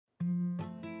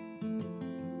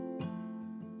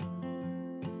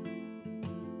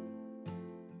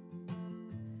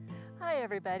Hi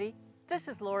everybody, this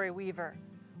is Lori Weaver.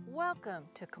 Welcome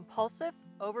to Compulsive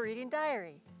Overeating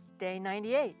Diary, Day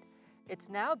 98. It's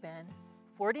now been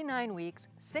 49 weeks,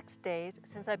 6 days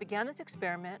since I began this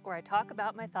experiment where I talk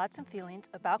about my thoughts and feelings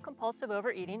about compulsive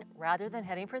overeating rather than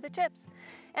heading for the chips.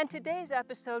 And today's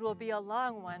episode will be a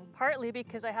long one, partly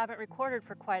because I haven't recorded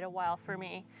for quite a while for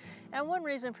me. And one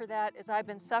reason for that is I've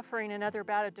been suffering another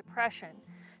bout of depression.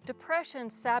 Depression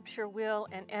saps your will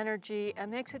and energy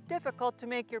and makes it difficult to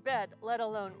make your bed, let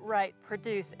alone write,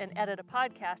 produce, and edit a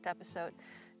podcast episode.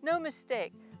 No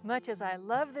mistake, much as I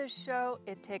love this show,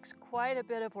 it takes quite a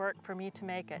bit of work for me to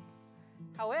make it.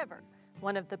 However,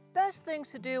 one of the best things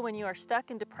to do when you are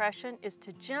stuck in depression is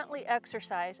to gently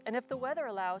exercise, and if the weather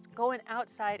allows, going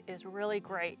outside is really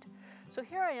great. So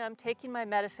here I am taking my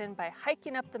medicine by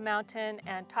hiking up the mountain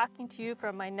and talking to you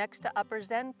from my next to upper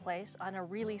Zen place on a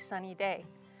really sunny day.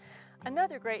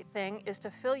 Another great thing is to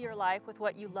fill your life with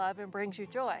what you love and brings you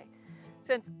joy.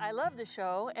 Since I love the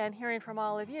show and hearing from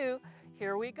all of you,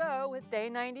 here we go with Day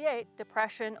 98,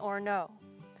 Depression or No.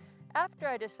 After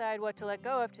I decide what to let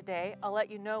go of today, I'll let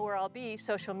you know where I'll be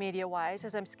social media-wise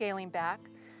as I'm scaling back.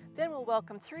 Then we'll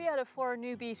welcome 3 out of 4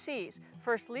 new BCs.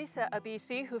 First, Lisa, a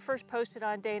BC who first posted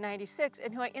on Day 96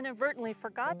 and who I inadvertently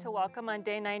forgot to welcome on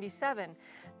Day 97.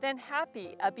 Then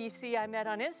Happy, a BC I met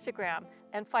on Instagram.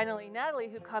 And finally, Natalie,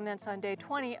 who comments on Day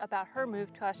 20 about her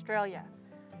move to Australia.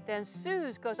 Then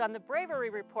Suze goes on the Bravery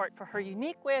Report for her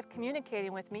unique way of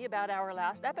communicating with me about our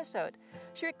last episode.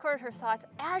 She recorded her thoughts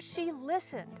as she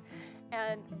listened.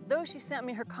 And though she sent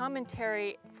me her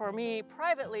commentary for me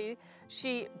privately,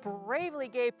 she bravely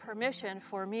gave permission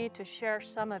for me to share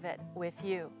some of it with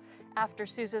you. After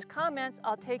Suze's comments,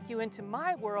 I'll take you into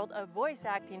my world of voice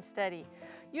acting study.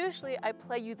 Usually I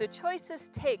play you the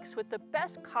choicest takes with the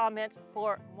best comments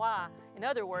for moi. In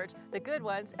other words, the good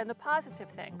ones and the positive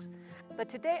things. But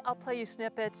today I'll play you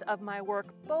snippets of my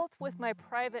work both with my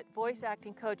private voice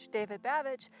acting coach David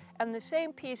Babich and the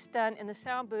same piece done in the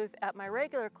sound booth at my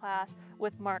regular class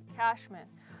with Mark Cashman.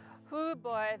 Hoo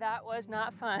boy, that was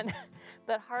not fun.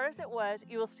 But hard as it was,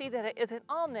 you will see that it isn't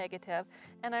all negative,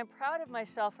 and I'm proud of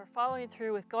myself for following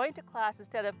through with going to class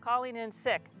instead of calling in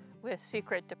sick with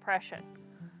secret depression.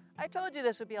 I told you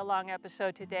this would be a long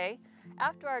episode today.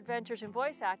 After our adventures in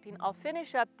voice acting, I'll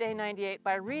finish up Day 98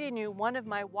 by reading you one of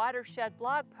my Watershed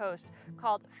blog posts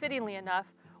called, fittingly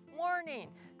enough, Warning,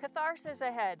 Catharsis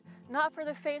Ahead, Not for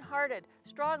the Faint-Hearted,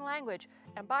 Strong Language,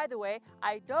 and by the way,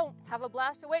 I don't have a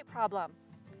blast of weight problem.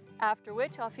 After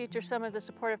which I'll feature some of the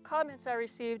supportive comments I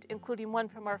received, including one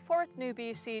from our 4th new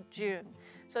BC, June.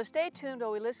 So stay tuned while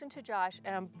we listen to Josh,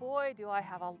 and boy, do I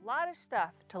have a lot of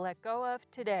stuff to let go of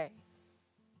today.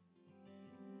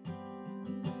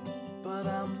 But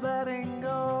I'm letting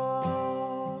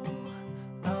go,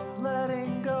 I'm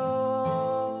letting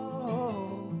go.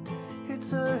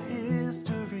 It's a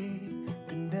history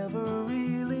that never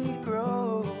really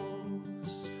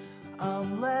grows.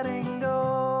 I'm letting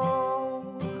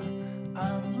go,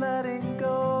 I'm letting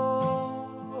go.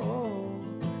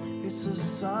 It's a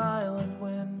silent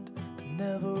wind that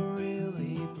never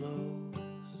really blows.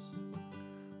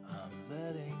 I'm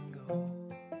letting go.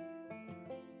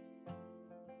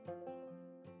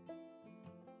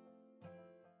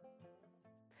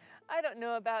 I don't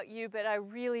know about you, but I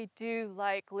really do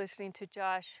like listening to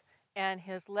Josh and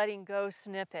his letting go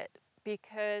snippet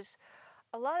because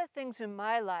a lot of things in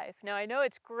my life, now I know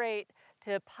it's great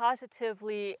to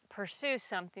positively pursue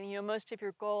something. Most of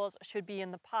your goals should be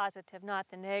in the positive, not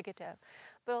the negative.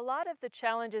 But a lot of the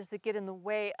challenges that get in the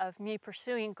way of me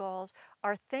pursuing goals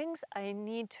are things I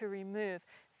need to remove,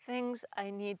 things I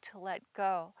need to let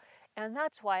go. And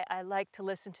that's why I like to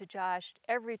listen to Josh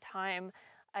every time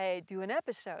I do an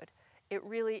episode. It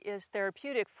really is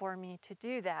therapeutic for me to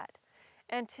do that.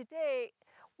 And today,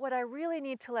 what I really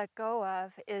need to let go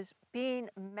of is being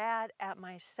mad at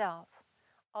myself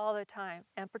all the time.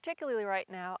 And particularly right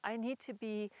now, I need to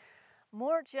be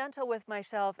more gentle with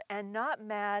myself and not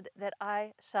mad that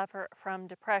I suffer from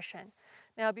depression.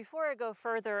 Now, before I go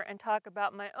further and talk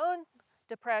about my own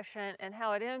depression and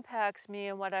how it impacts me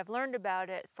and what I've learned about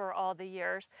it for all the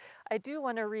years, I do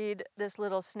want to read this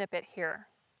little snippet here.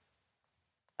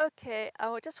 Okay,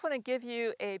 I just want to give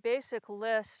you a basic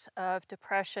list of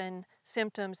depression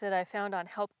symptoms that I found on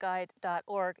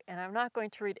helpguide.org, and I'm not going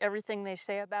to read everything they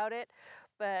say about it,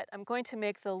 but I'm going to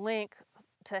make the link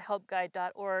to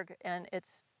helpguide.org and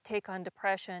its take on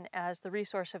depression as the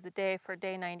resource of the day for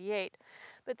Day 98.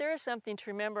 But there is something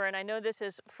to remember, and I know this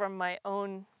is from my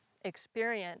own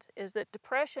experience, is that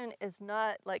depression is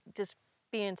not like just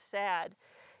being sad.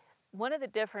 One of the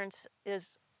difference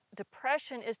is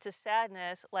depression is to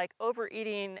sadness like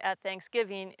overeating at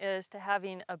Thanksgiving is to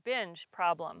having a binge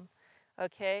problem,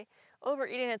 okay?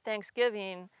 Overeating at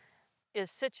Thanksgiving is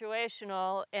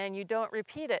situational and you don't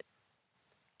repeat it,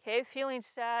 okay? Feeling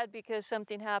sad because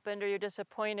something happened or you're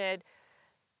disappointed,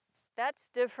 that's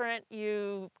different.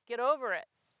 You get over it.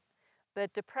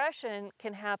 But depression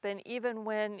can happen even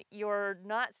when you're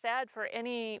not sad for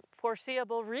any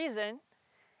foreseeable reason,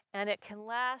 and it can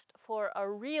last for a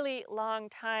really long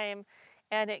time,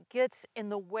 and it gets in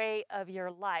the way of your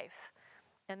life.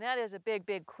 And that is a big,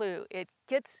 big clue. It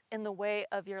gets in the way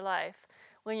of your life.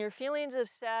 When your feelings of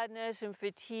sadness and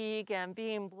fatigue and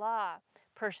being blah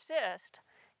persist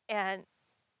and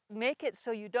make it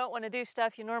so you don't want to do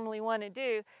stuff you normally want to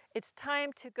do, it's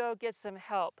time to go get some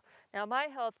help. Now, my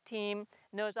health team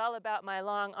knows all about my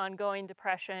long ongoing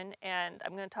depression, and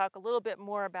I'm going to talk a little bit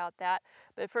more about that.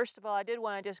 But first of all, I did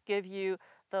want to just give you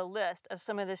the list of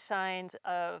some of the signs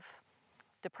of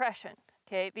depression.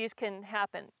 Okay, these can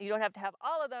happen. You don't have to have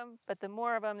all of them, but the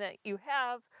more of them that you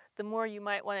have, the more you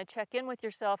might want to check in with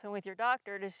yourself and with your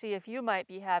doctor to see if you might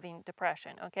be having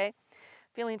depression, okay?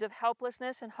 Feelings of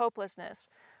helplessness and hopelessness,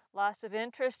 loss of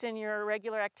interest in your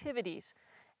regular activities,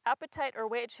 appetite or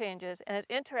weight changes, and it's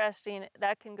interesting,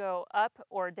 that can go up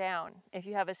or down. If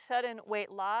you have a sudden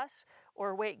weight loss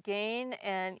or weight gain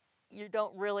and you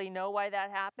don't really know why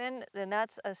that happened, then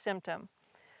that's a symptom.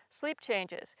 Sleep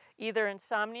changes, either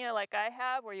insomnia like I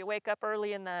have, where you wake up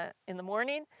early in the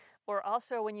morning, or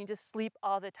also when you just sleep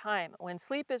all the time. When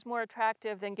sleep is more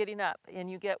attractive than getting up,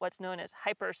 and you get what's known as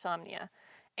hypersomnia.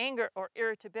 Anger or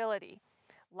irritability,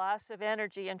 loss of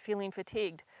energy and feeling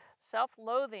fatigued,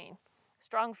 self-loathing,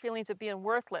 strong feelings of being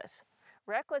worthless,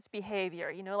 reckless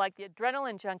behavior, like the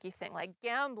adrenaline junkie thing, like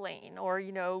gambling or,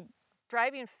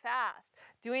 driving fast,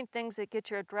 doing things that get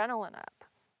your adrenaline up.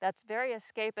 That's very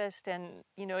escapist and,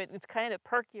 it's kind of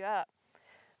perk you up.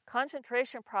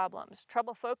 Concentration problems,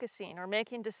 trouble focusing or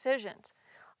making decisions.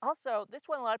 Also, this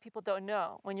one a lot of people don't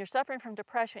know. When you're suffering from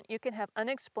depression, you can have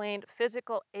unexplained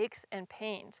physical aches and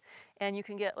pains, and you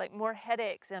can get like more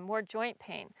headaches and more joint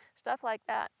pain, stuff like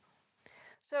that.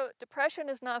 So depression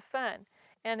is not fun,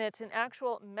 and it's an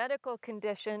actual medical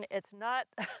condition. It's not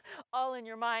all in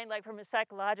your mind, like from a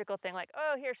psychological thing, like,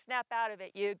 oh, here, snap out of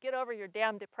it. You get over your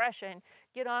damn depression,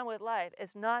 get on with life.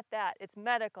 It's not that. It's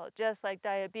medical, just like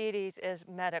diabetes is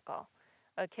medical,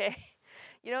 okay?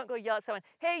 You don't go yell at someone,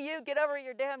 hey, you, get over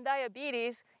your damn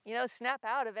diabetes, snap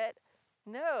out of it.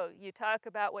 No, you talk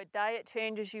about what diet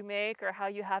changes you make or how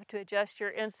you have to adjust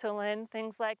your insulin,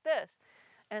 things like this.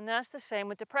 And that's the same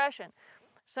with depression.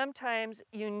 Sometimes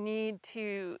you need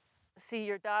to see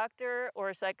your doctor or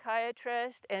a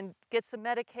psychiatrist and get some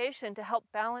medication to help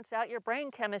balance out your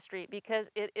brain chemistry, because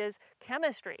it is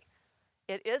chemistry.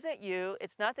 It isn't you.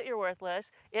 It's not that you're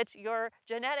worthless. It's your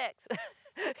genetics.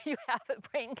 You have a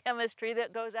brain chemistry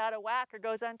that goes out of whack or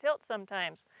goes on tilt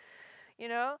sometimes,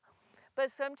 But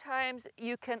sometimes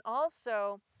you can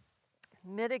also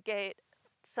mitigate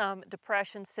some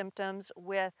depression symptoms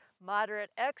with moderate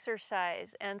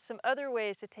exercise and some other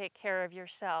ways to take care of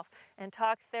yourself. And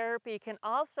talk therapy can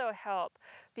also help,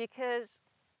 because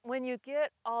when you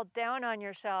get all down on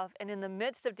yourself and in the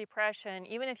midst of depression,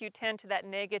 even if you tend to that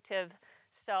negative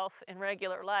self in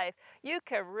regular life, you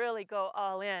can really go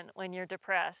all in when you're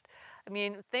depressed. I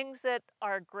mean, things that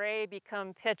are gray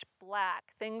become pitch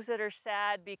black. Things that are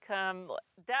sad become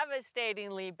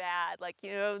devastatingly bad. Like,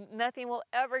 nothing will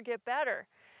ever get better.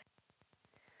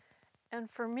 And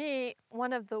for me,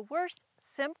 one of the worst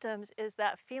symptoms is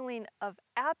that feeling of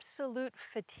absolute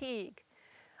fatigue.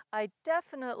 I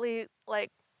definitely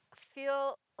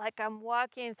feel like I'm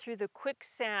walking through the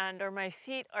quicksand or my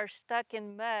feet are stuck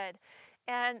in mud.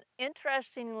 And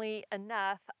interestingly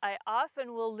enough, I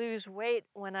often will lose weight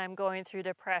when I'm going through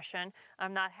depression.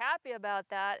 I'm not happy about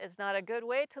that. It's not a good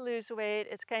way to lose weight.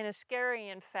 It's kind of scary,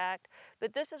 in fact.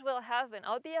 But this is what will happen.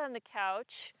 I'll be on the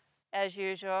couch, as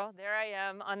usual. There I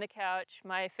am on the couch,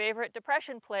 my favorite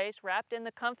depression place, wrapped in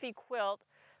the comfy quilt,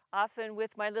 often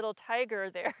with my little tiger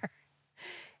there.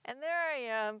 And there I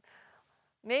am,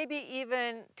 maybe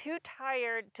even too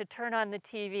tired to turn on the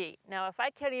TV. Now, if I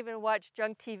can't even watch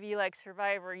junk TV like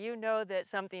Survivor, you know that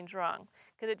something's wrong,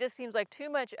 because it just seems like too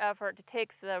much effort to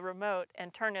take the remote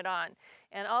and turn it on.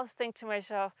 And I'll think to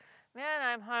myself, man,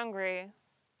 I'm hungry.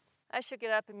 I should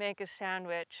get up and make a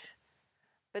sandwich.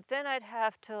 But then I'd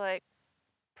have to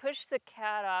push the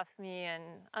cat off me and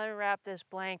unwrap this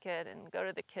blanket and go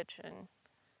to the kitchen.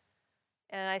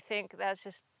 And I think that's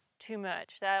just too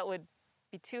much. That would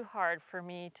be too hard for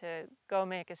me to go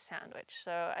make a sandwich.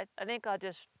 So I think I'll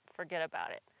just forget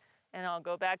about it and I'll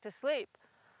go back to sleep.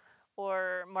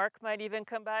 Or Mark might even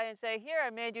come by and say, here,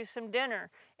 I made you some dinner.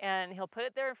 And he'll put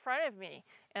it there in front of me.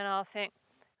 And I'll think,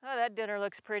 oh, that dinner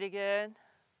looks pretty good.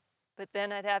 But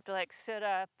then I'd have to like sit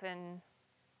up and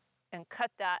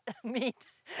cut that meat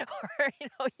or,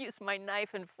 use my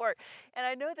knife and fork. And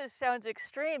I know this sounds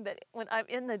extreme, but when I'm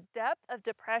in the depth of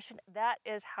depression, that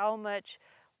is how much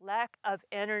lack of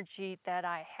energy that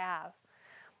I have.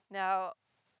 Now,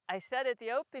 I said at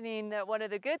the opening that one of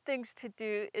the good things to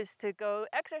do is to go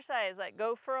exercise, like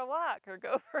go for a walk or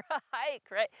go for a hike,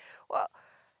 right? Well,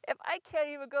 if I can't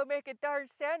even go make a darn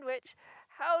sandwich,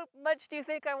 how much do you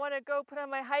think I want to go put on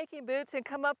my hiking boots and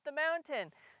come up the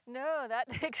mountain? No, that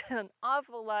takes an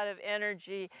awful lot of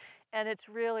energy, and it's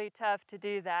really tough to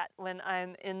do that when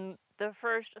I'm in the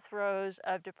first throes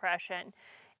of depression.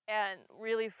 And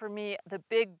really for me, the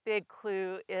big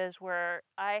clue is where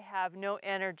I have no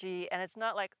energy, and it's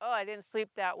not like, oh, I didn't sleep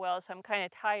that well, so I'm kind of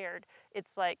tired.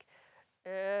 It's like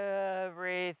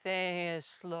everything is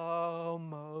slow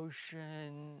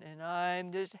motion, and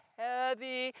I'm just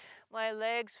heavy. My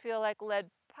legs feel like lead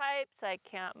pipes. I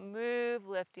can't move.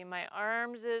 Lifting my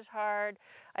arms is hard.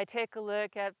 I take a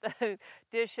look at the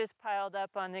dishes piled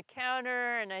up on the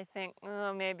counter, and I think,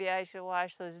 oh, maybe I should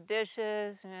wash those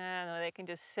dishes. No, they can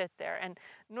just sit there. And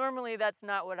normally that's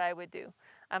not what I would do.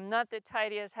 I'm not the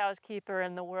tidiest housekeeper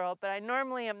in the world, but I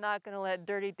normally am not going to let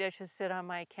dirty dishes sit on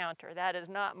my counter. That is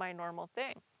not my normal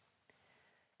thing.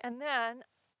 And then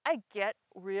I get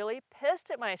really pissed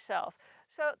at myself.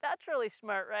 So that's really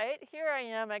smart, right? Here I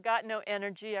am, I got no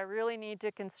energy, I really need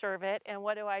to conserve it. And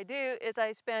what do? Is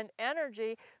I spend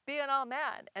energy being all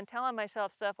mad and telling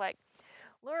myself stuff like,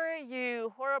 Lori,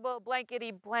 you horrible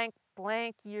blankety blank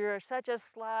blank, you're such a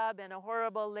slob and a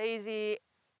horrible lazy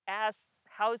ass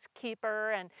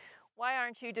housekeeper, and why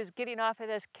aren't you just getting off of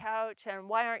this couch, and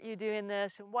why aren't you doing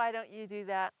this, and why don't you do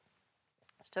that?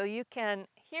 So you can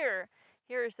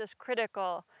here's this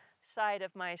critical side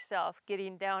of myself,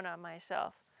 getting down on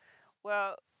myself.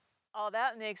 Well, all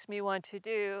that makes me want to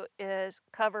do is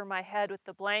cover my head with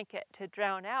the blanket to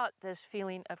drown out this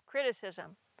feeling of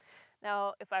criticism.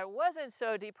 Now, if I wasn't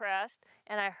so depressed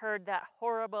and I heard that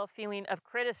horrible feeling of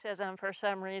criticism for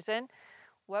some reason,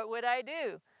 what would I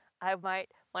do? I might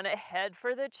want to head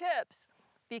for the chips,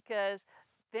 because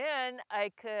then I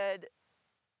could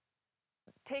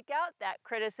take out that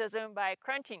criticism by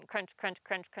crunching, crunch, crunch,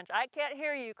 crunch, crunch. I can't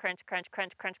hear you, crunch, crunch,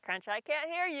 crunch, crunch, crunch. I can't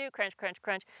hear you, crunch, crunch,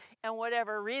 crunch. And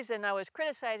whatever reason I was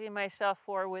criticizing myself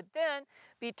for would then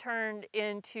be turned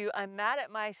into, I'm mad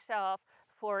at myself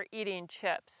for eating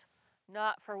chips,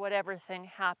 not for whatever thing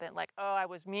happened. Like, oh, I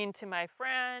was mean to my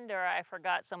friend, or I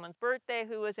forgot someone's birthday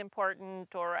who was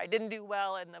important, or I didn't do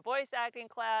well in the voice acting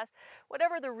class.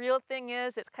 Whatever the real thing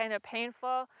is, it's kind of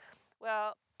painful.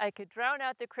 Well, I could drown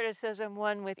out the criticism,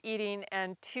 one, with eating,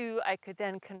 and two, I could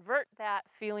then convert that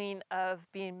feeling of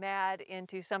being mad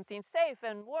into something safe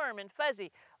and warm and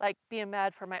fuzzy, like being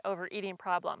mad for my overeating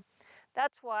problem.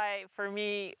 That's why, for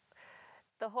me,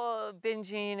 the whole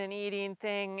binging and eating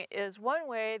thing is one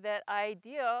way that I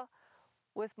deal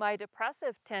with my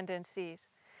depressive tendencies.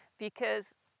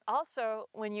 Because also,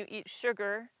 when you eat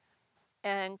sugar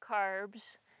and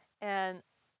carbs and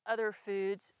other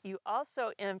foods, you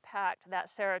also impact that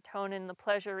serotonin, the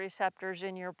pleasure receptors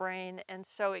in your brain, and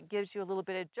so it gives you a little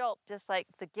bit of jolt, just like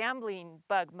the gambling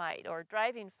bug might, or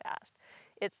driving fast.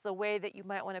 It's the way that you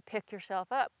might want to pick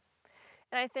yourself up.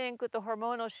 And I think with the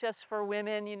hormonal shifts for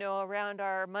women, around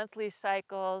our monthly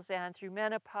cycles and through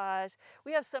menopause,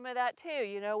 we have some of that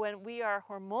too. When we are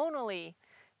hormonally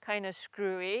kind of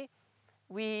screwy,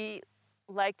 we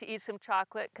like to eat some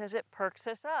chocolate because it perks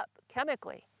us up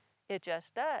chemically. It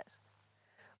just does.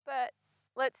 But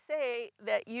let's say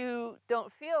that you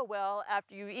don't feel well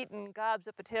after you've eaten gobs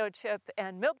of potato chip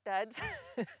and Milk Duds,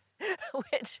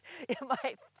 which it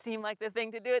might seem like the thing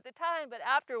to do at the time, but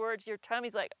afterwards your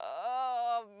tummy's like,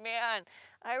 oh man,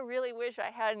 I really wish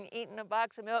I hadn't eaten a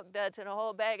box of Milk Duds and a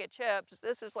whole bag of chips.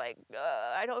 This is like,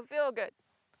 I don't feel good.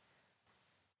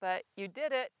 But you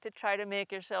did it to try to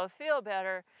make yourself feel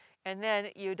better, and then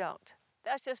you don't.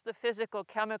 That's just the physical,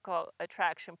 chemical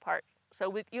attraction part.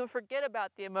 So you forget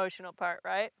about the emotional part,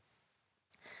 right?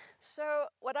 So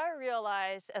what I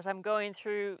realized as I'm going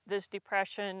through this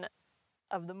depression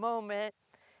of the moment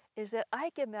is that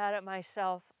I get mad at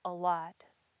myself a lot.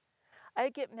 I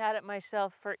get mad at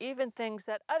myself for even things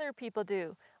that other people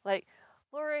do. Like,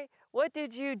 Lori, what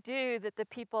did you do that the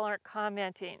people aren't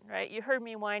commenting, right? You heard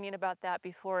me whining about that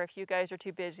before, if you guys are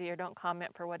too busy or don't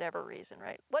comment for whatever reason,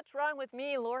 right? What's wrong with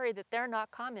me, Lori, that they're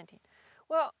not commenting?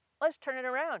 Well, let's turn it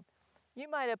around. You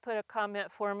might have put a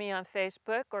comment for me on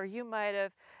Facebook, or you might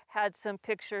have had some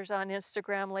pictures on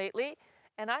Instagram lately,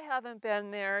 And I haven't been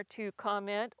there to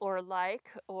comment or like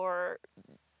or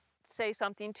say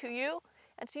something to you.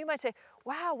 And so you might say,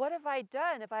 wow, what have I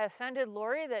done? Have I offended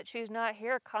Lori that she's not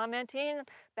here commenting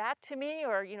back to me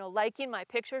or, liking my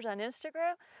pictures on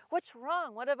Instagram? What's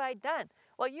wrong? What have I done?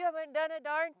 Well, you haven't done a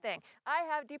darn thing. I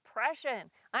have depression.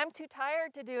 I'm too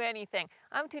tired to do anything.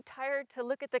 I'm too tired to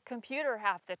look at the computer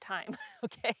half the time,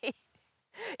 okay?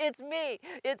 It's me.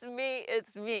 It's me.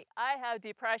 It's me. I have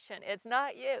depression. It's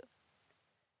not you.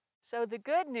 So the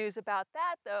good news about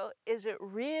that, though, is it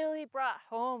really brought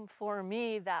home for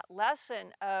me that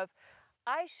lesson of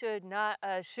I should not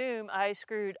assume I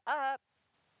screwed up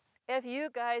if you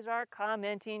guys aren't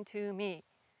commenting to me,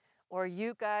 or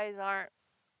you guys aren't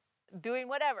doing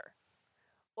whatever,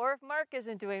 or if Mark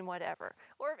isn't doing whatever,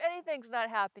 or if anything's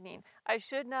not happening. I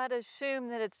should not assume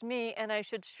that it's me, and I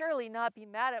should surely not be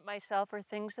mad at myself for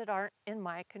things that aren't in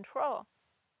my control.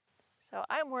 So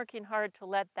I'm working hard to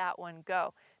let that one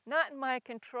go. Not in my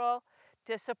control.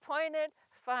 Disappointed?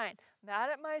 Fine.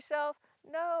 Mad at myself?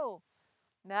 No.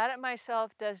 Mad at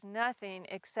myself does nothing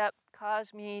except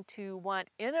cause me to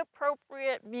want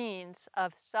inappropriate means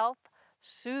of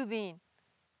self-soothing,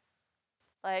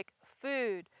 like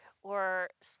food or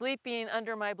sleeping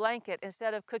under my blanket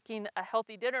instead of cooking a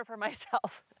healthy dinner for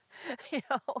myself.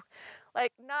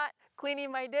 Like not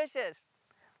cleaning my dishes.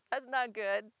 That's not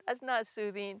good. That's not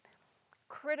soothing.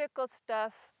 Critical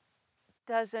stuff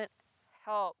doesn't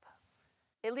help.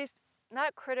 At least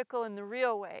not critical in the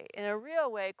real way. In a real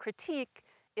way, critique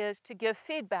is to give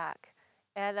feedback.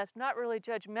 And that's not really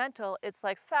judgmental, it's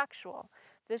like factual.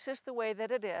 This is the way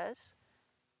that it is.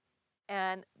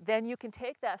 And then you can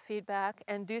take that feedback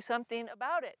and do something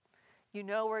about it. You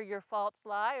know where your faults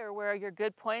lie or where your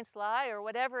good points lie or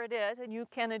whatever it is, and you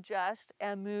can adjust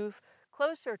and move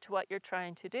closer to what you're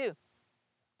trying to do.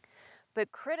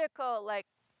 But critical, like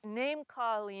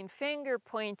name-calling,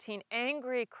 finger-pointing,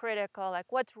 angry critical,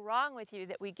 like what's wrong with you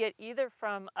that we get either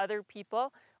from other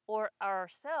people or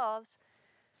ourselves,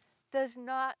 does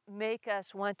not make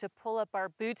us want to pull up our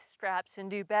bootstraps and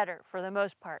do better for the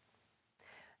most part.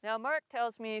 Now, Mark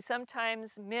tells me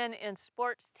sometimes men in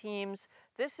sports teams,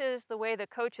 this is the way the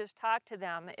coaches talk to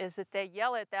them, is that they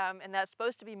yell at them, and that's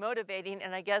supposed to be motivating,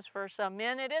 and I guess for some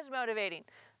men it is motivating.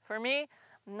 For me,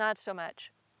 not so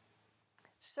much.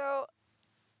 So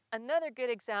another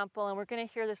good example, and we're going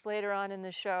to hear this later on in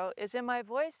the show, is in my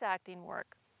voice acting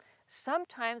work.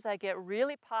 Sometimes I get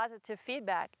really positive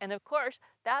feedback, and of course,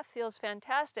 that feels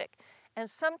fantastic. And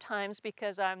sometimes,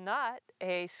 because I'm not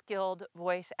a skilled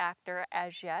voice actor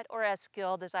as yet, or as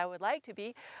skilled as I would like to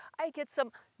be, I get some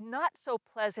not so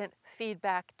pleasant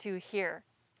feedback to hear.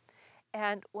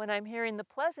 And when I'm hearing the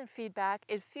pleasant feedback,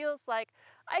 it feels like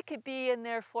I could be in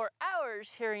there for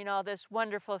hours hearing all this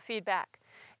wonderful feedback.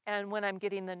 And when I'm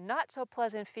getting the not so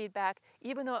pleasant feedback,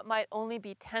 even though it might only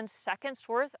be 10 seconds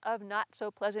worth of not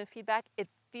so pleasant feedback, it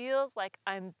feels like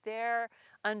I'm there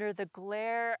under the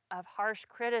glare of harsh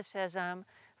criticism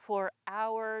for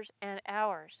hours and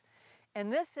hours.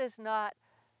 And this is not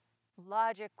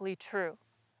logically true.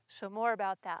 So more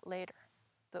about that later.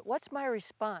 But what's my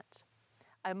response?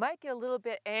 I might get a little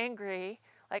bit angry,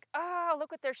 like, oh,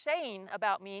 look what they're saying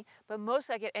about me, but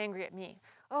mostly I get angry at me.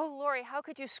 Oh, Lori, how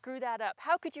could you screw that up?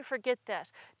 How could you forget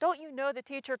this? Don't you know the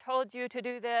teacher told you to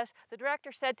do this? The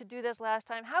director said to do this last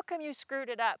time. How come you screwed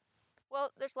it up? Well,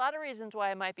 there's a lot of reasons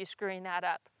why I might be screwing that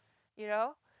up,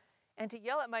 And to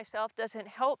yell at myself doesn't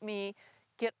help me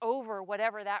get over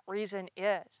whatever that reason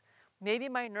is. Maybe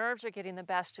my nerves are getting the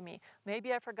best of me.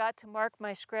 Maybe I forgot to mark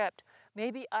my script.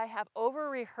 Maybe I have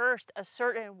over-rehearsed a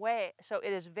certain way, so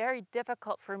it is very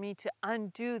difficult for me to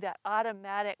undo that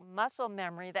automatic muscle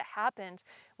memory that happens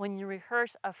when you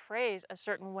rehearse a phrase a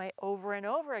certain way over and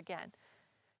over again.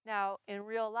 Now, in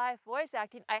real life voice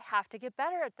acting, I have to get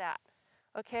better at that,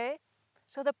 okay?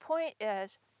 So the point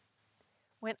is,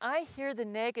 when I hear the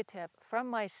negative from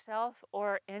myself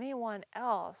or anyone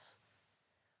else,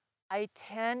 I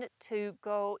tend to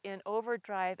go in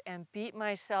overdrive and beat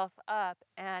myself up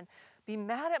and be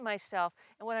mad at myself.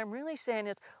 And what I'm really saying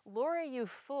is, Lori, you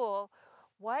fool,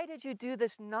 why did you do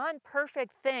this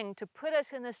non-perfect thing to put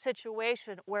us in this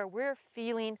situation where we're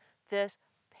feeling this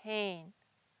pain?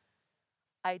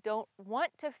 I don't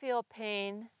want to feel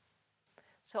pain,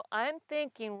 so I'm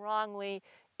thinking wrongly.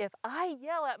 If I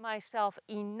yell at myself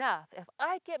enough, if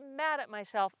I get mad at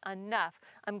myself enough,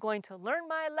 I'm going to learn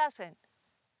my lesson.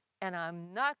 And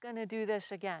I'm not going to do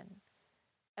this again.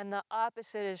 And the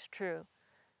opposite is true.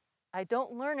 I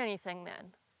don't learn anything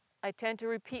then. I tend to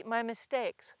repeat my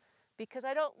mistakes because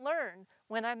I don't learn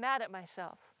when I'm mad at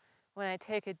myself. When I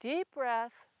take a deep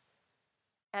breath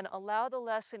and allow the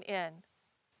lesson in,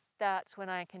 that's when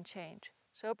I can change.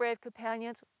 So, brave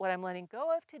companions, what I'm letting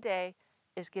go of today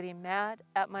is getting mad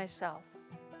at myself.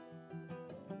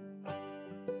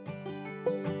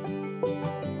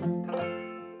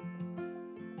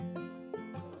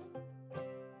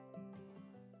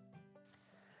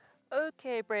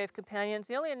 Okay, brave companions,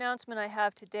 the only announcement I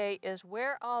have today is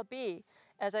where I'll be.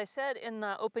 As I said in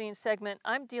the opening segment,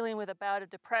 I'm dealing with a bout of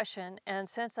depression, and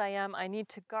since I need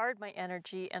to guard my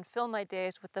energy and fill my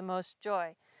days with the most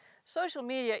joy. Social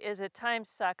media is a time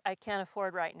suck I can't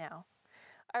afford right now.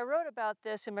 I wrote about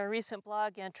this in my recent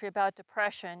blog entry about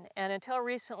depression, and until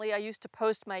recently I used to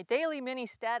post my daily mini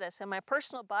status and my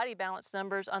personal body balance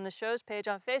numbers on the show's page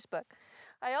on Facebook.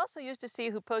 I also used to see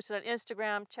who posted on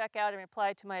Instagram, check out and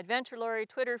reply to my Adventure Lori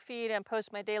Twitter feed, and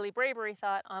post my daily bravery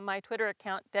thought on my Twitter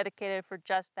account dedicated for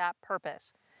just that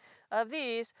purpose. Of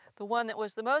these, the one that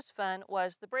was the most fun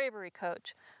was the Bravery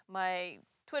Coach, my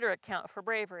Twitter account for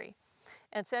bravery.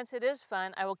 And since it is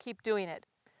fun, I will keep doing it.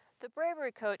 The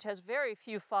Bravery Coach has very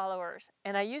few followers,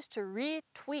 and I used to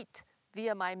retweet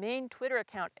via my main Twitter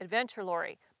account, Adventure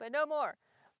Lori, but no more.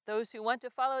 Those who want to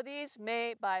follow these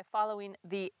may by following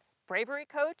the Bravery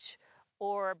Coach,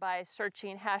 or by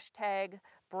searching hashtag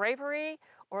bravery,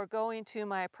 or going to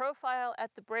my profile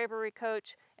at the Bravery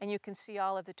Coach, and you can see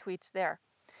all of the tweets there.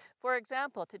 For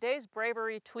example, today's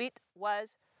bravery tweet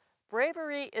was,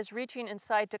 "Bravery is reaching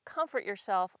inside to comfort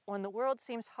yourself when the world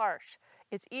seems harsh.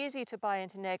 It's easy to buy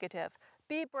into negative.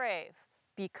 Be brave.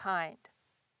 Be kind."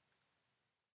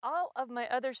 All of my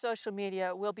other social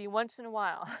media will be once in a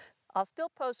while. I'll still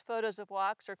post photos of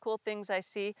walks or cool things I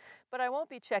see, but I won't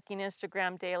be checking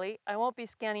Instagram daily. I won't be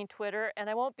scanning Twitter, and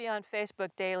I won't be on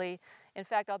Facebook daily. In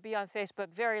fact, I'll be on Facebook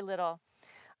very little.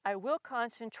 I will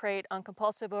concentrate on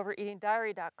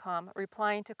compulsiveovereatingdiary.com,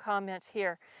 replying to comments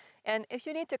here. And if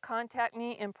you need to contact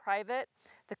me in private,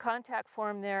 the contact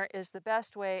form there is the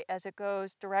best way as it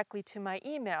goes directly to my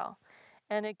email.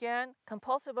 And again,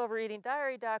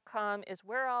 compulsiveovereatingdiary.com is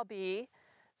where I'll be.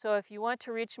 So if you want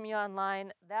to reach me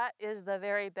online, that is the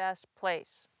very best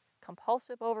place,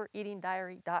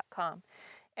 compulsiveovereatingdiary.com.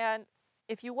 And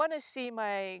if you want to see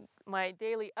my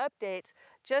daily updates,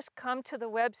 just come to the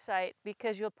website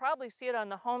because you'll probably see it on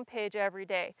the homepage every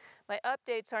day. My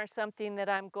updates aren't something that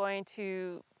I'm going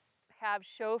to have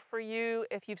show for you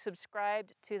if you've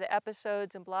subscribed to the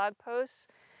episodes and blog posts,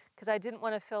 because I didn't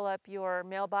want to fill up your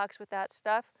mailbox with that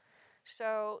stuff.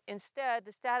 So instead,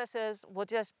 the statuses will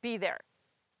just be there.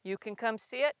 You can come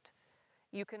see it.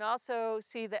 You can also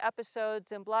see the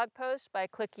episodes and blog posts by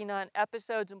clicking on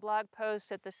episodes and blog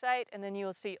posts at the site, and then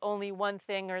you'll see only one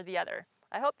thing or the other.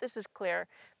 I hope this is clear,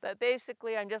 but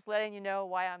basically I'm just letting you know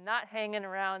why I'm not hanging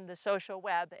around the social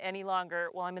web any longer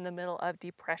while I'm in the middle of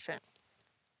depression.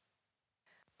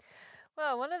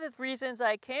 Well, one of the reasons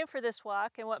I came for this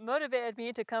walk and what motivated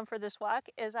me to come for this walk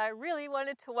is I really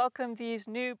wanted to welcome these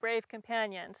new brave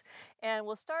companions. And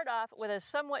we'll start off with a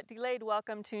somewhat delayed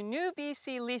welcome to new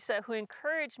BC Lisa, who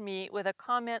encouraged me with a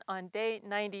comment on day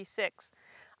 96.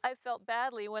 I felt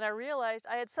badly when I realized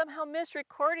I had somehow missed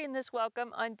recording this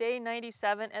welcome on day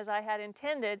 97 as I had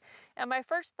intended, and my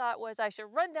first thought was I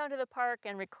should run down to the park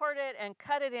and record it and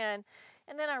cut it in,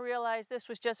 and then I realized this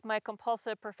was just my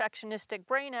compulsive perfectionistic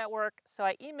brain at work, so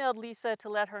I emailed Lisa to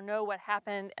let her know what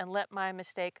happened and let my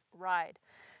mistake ride.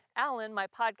 Alan, my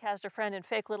podcaster friend and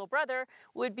fake little brother,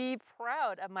 would be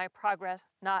proud of my progress,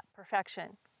 not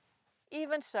perfection.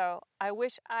 Even so, I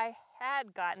wish I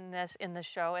had gotten this in the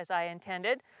show as I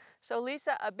intended. So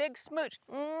Lisa, a big smooch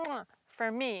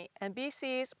for me. And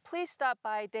BCs, please stop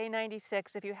by day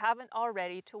 96 if you haven't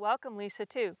already to welcome Lisa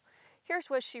too. Here's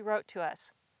what she wrote to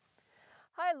us.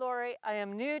 Hi, Lori. I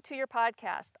am new to your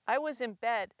podcast. I was in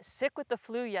bed, sick with the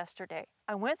flu yesterday.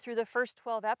 I went through the first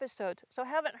 12 episodes, so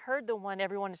haven't heard the one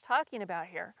everyone is talking about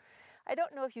here. I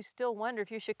don't know if you still wonder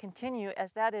if you should continue,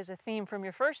 as that is a theme from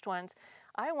your first ones.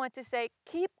 I want to say,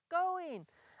 keep going.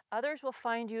 Others will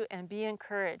find you and be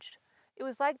encouraged. It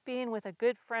was like being with a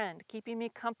good friend, keeping me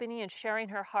company and sharing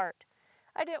her heart.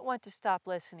 I didn't want to stop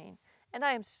listening, and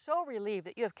I am so relieved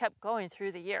that you have kept going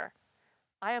through the year.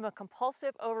 I am a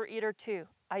compulsive overeater too.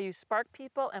 I use Spark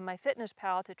People and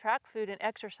MyFitnessPal to track food and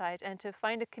exercise and to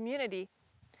find a community.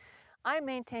 I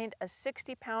maintained a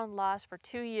 60-pound loss for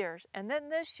 2 years, and then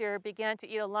this year began to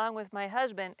eat along with my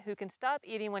husband, who can stop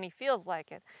eating when he feels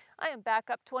like it. I am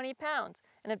back up 20 pounds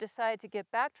and have decided to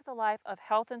get back to the life of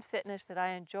health and fitness that I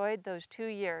enjoyed those 2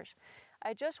 years.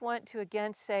 I just want to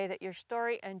again say that your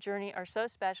story and journey are so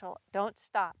special. Don't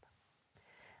stop.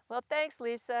 Well, thanks,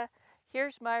 Lisa.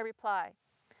 Here's my reply.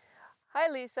 Hi,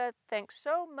 Lisa. Thanks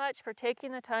so much for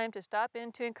taking the time to stop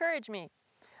in to encourage me.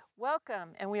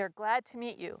 Welcome, and we are glad to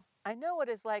meet you. I know what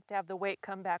it's like to have the weight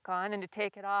come back on and to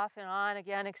take it off and on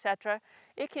again, etc.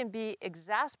 It can be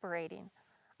exasperating.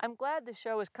 I'm glad the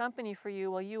show is company for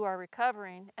you while you are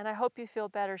recovering, and I hope you feel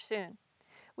better soon.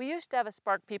 We used to have a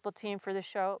Spark People team for the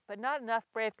show, but not enough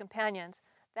brave companions.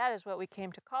 That is what we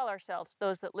came to call ourselves,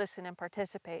 those that listen and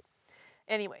participate.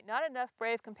 Anyway, not enough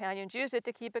brave companions use it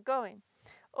to keep it going.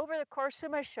 Over the course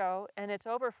of my show, and it's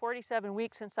over 47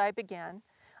 weeks since I began,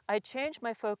 I changed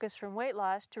my focus from weight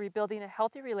loss to rebuilding a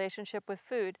healthy relationship with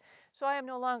food, so I am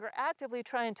no longer actively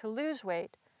trying to lose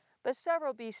weight, but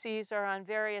several BCs are on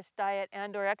various diet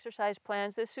and/or exercise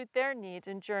plans that suit their needs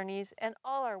and journeys, and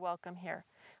all are welcome here.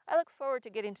 I look forward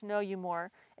to getting to know you more,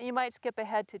 and you might skip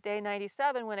ahead to day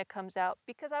 97 when it comes out,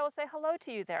 because I will say hello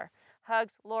to you there.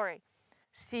 Hugs, Lori.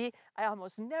 See, I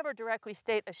almost never directly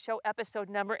state a show episode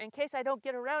number in case I don't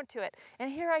get around to it. And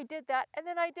here I did that, and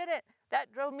then I didn't.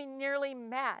 That drove me nearly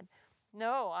mad.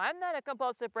 No, I'm not a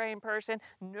compulsive brain person.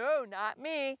 No, not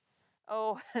me.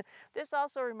 Oh, this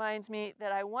also reminds me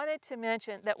that I wanted to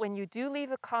mention that when you do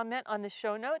leave a comment on the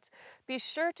show notes, be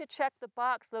sure to check the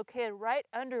box located right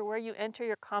under where you enter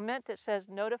your comment that says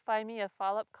notify me of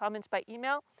follow-up comments by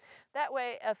email. That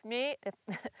way, if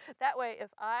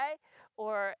I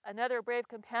or another brave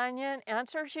companion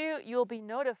answers you, you'll be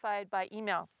notified by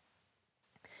email.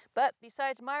 But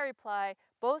besides my reply,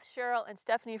 both Cheryl and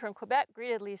Stephanie from Quebec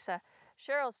greeted Lisa.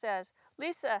 Cheryl says,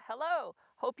 "Lisa, hello.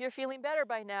 Hope you're feeling better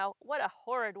by now. What a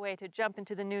horrid way to jump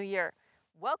into the new year.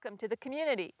 Welcome to the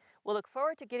community. We'll look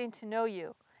forward to getting to know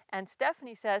you." And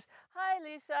Stephanie says, "Hi,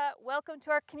 Lisa. Welcome to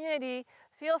our community.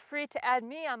 Feel free to add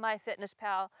me on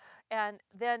MyFitnessPal." And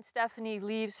then Stephanie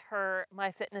leaves her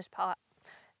MyFitnessPal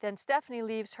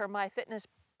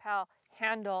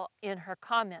handle in her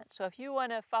comment. So if you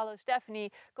want to follow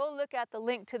Stephanie, go look at the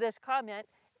link to this comment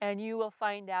and you will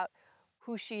find out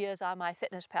who she is on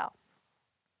MyFitnessPal.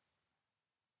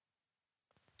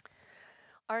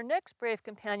 Our next brave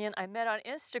companion I met on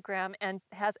Instagram and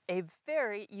has a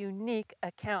very unique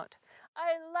account.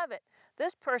 I love it.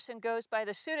 This person goes by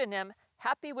the pseudonym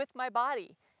Happy With My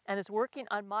Body and is working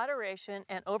on moderation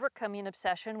and overcoming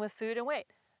obsession with food and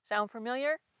weight. Sound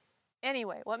familiar?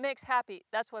 Anyway, what makes Happy,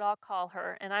 that's what I'll call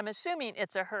her, and I'm assuming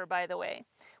it's a her, by the way.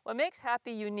 What makes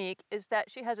Happy unique is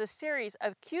that she has a series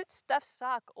of cute stuffed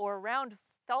sock or round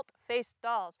felt-faced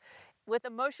dolls with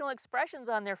emotional expressions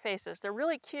on their faces. They're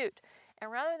really cute.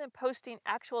 And rather than posting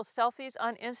actual selfies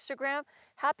on Instagram,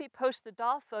 Happy posts the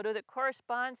doll photo that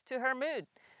corresponds to her mood.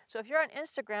 So if you're on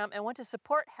Instagram and want to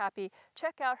support Happy,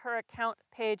 check out her account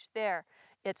page there.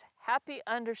 It's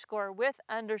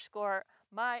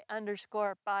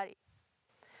happy_with_my_body.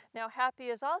 Now, Happy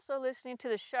is also listening to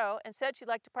the show and said she'd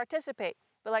like to participate,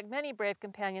 but like many brave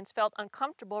companions, felt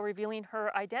uncomfortable revealing her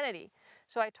identity.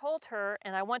 So I told her,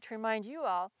 and I want to remind you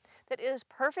all, that it is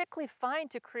perfectly fine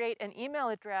to create an email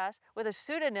address with a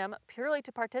pseudonym purely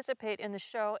to participate in the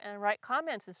show and write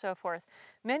comments and so forth.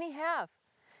 Many have.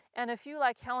 And a few,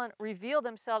 like Helen, reveal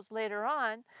themselves later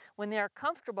on when they are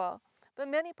comfortable, but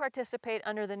many participate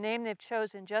under the name they've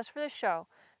chosen just for the show.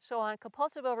 So on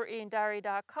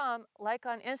compulsiveovereatingdiary.com, like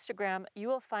on Instagram, you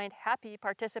will find Happy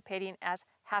participating as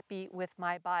Happy With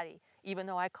My Body, even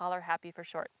though I call her Happy for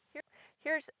short.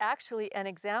 Here's actually an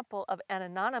example of an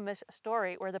anonymous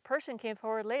story where the person came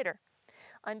forward later.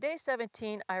 On day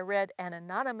 17, I read an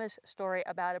anonymous story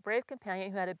about a brave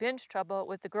companion who had a binge trouble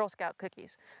with the Girl Scout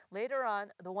cookies. Later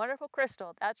on, the wonderful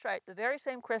Crystal, that's right, the very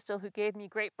same Crystal who gave me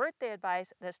great birthday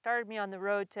advice that started me on the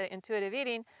road to intuitive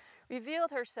eating,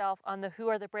 revealed herself on the Who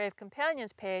Are the Brave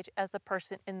Companions page as the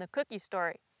person in the cookie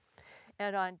story.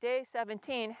 And on day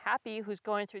 17, Happy, who's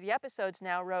going through the episodes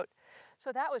now, wrote,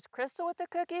 "So that was Crystal with the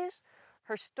cookies?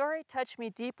 Her story touched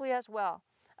me deeply as well.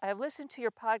 I have listened to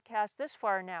your podcast this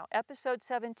far now, episode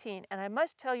 17, and I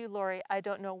must tell you, Lori, I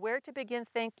don't know where to begin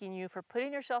thanking you for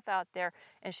putting yourself out there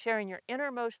and sharing your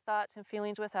innermost thoughts and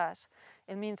feelings with us.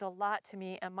 It means a lot to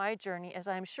me and my journey, as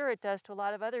I am sure it does to a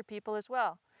lot of other people as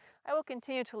well. I will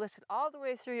continue to listen all the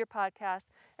way through your podcast,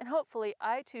 and hopefully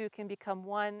I too can become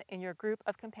one in your group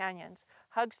of companions.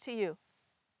 Hugs to you."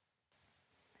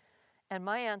 And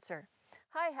my answer,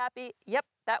 "Hi, Happy. Yep,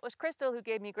 that was Crystal who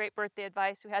gave me great birthday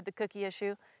advice, who had the cookie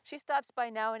issue. She stops by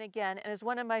now and again and is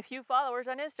one of my few followers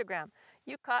on Instagram.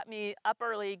 You caught me up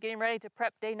early getting ready to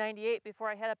prep day 98 before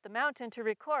I head up the mountain to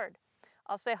record.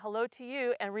 I'll say hello to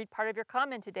you and read part of your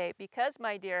comment today because,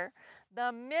 my dear,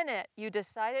 the minute you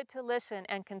decided to listen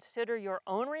and consider your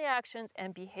own reactions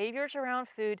and behaviors around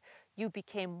food, you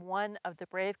became one of the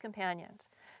brave companions.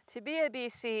 To be a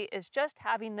BC is just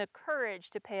having the courage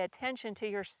to pay attention to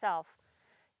yourself.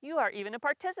 You are even a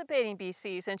participating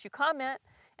BC since you comment,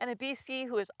 and a BC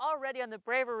who is already on the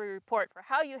bravery report for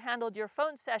how you handled your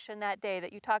phone session that day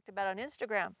that you talked about on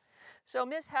Instagram. So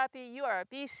Miss Happy, you are a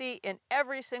BC in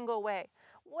every single way.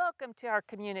 Welcome to our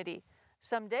community.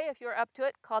 Someday, if you're up to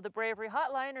it, call the Bravery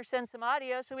Hotline or send some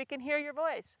audio so we can hear your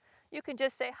voice. You can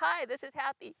just say, "Hi, this is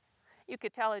Happy." You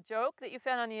could tell a joke that you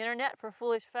found on the internet for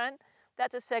foolish fun.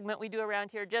 That's a segment we do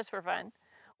around here just for fun.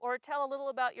 Or tell a little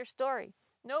about your story.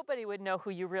 Nobody would know who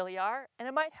you really are, and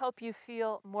it might help you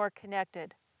feel more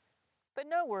connected. But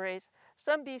no worries.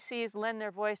 Some BCs lend their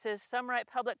voices, some write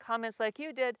public comments like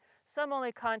you did, some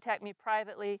only contact me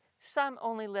privately, some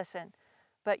only listen.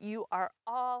 But you are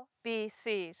all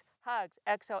BCs. Hugs,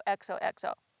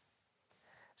 XOXOXO.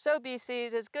 So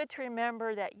BCs, it's good to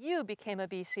remember that you became a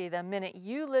BC the minute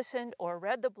you listened or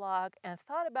read the blog and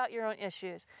thought about your own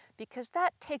issues, because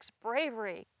that takes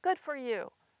bravery. Good for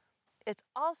you. It's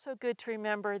also good to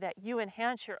remember that you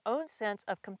enhance your own sense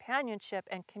of companionship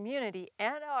and community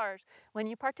and ours when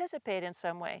you participate in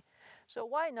some way. So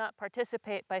why not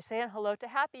participate by saying hello to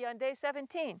Happy on day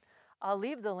 17? I'll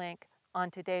leave the link on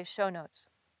today's show notes.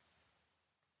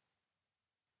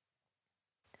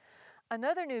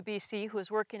 Another new BC who is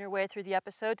working her way through the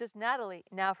episodes is Natalie,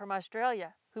 now from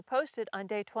Australia, who posted on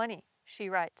day 20. She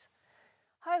writes,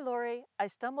 "Hi, Lori. I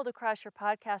stumbled across your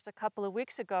podcast a couple of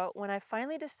weeks ago when I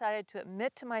finally decided to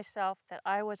admit to myself that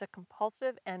I was a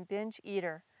compulsive and binge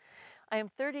eater. I am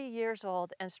 30 years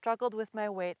old and struggled with my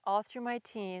weight all through my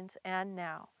teens and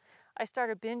now. I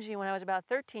started binging when I was about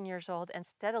 13 years old and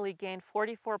steadily gained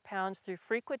 44 pounds through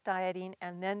frequent dieting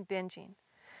and then binging.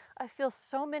 I feel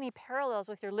so many parallels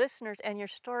with your listeners and your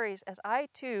stories, as I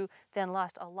too then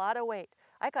lost a lot of weight.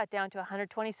 I got down to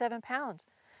 127 pounds.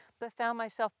 But found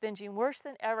myself binging worse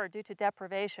than ever due to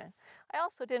deprivation. I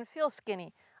also didn't feel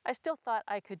skinny. I still thought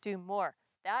I could do more.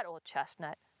 That old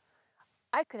chestnut.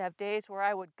 I could have days where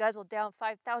I would guzzle down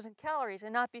 5,000 calories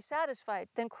and not be satisfied,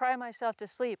 then cry myself to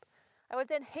sleep. I would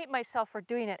then hate myself for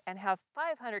doing it and have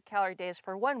 500-calorie days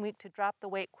for 1 week to drop the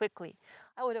weight quickly.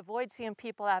 I would avoid seeing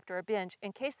people after a binge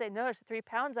in case they noticed the 3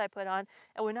 pounds I put on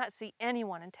and would not see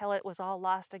anyone until it was all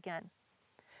lost again.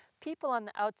 People on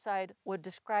the outside would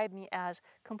describe me as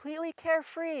completely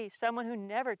carefree, someone who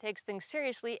never takes things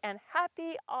seriously and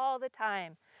happy all the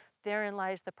time. Therein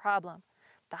lies the problem,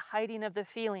 the hiding of the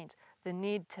feelings, the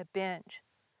need to binge.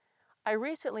 I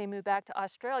recently moved back to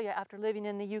Australia after living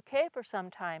in the UK for some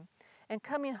time, and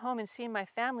coming home and seeing my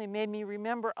family made me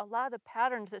remember a lot of the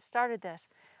patterns that started this.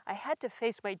 I had to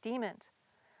face my demons.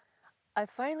 I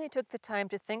finally took the time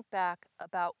to think back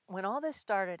about when all this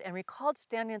started and recalled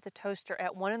standing at the toaster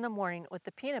at 1 in the morning with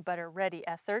the peanut butter ready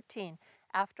at 13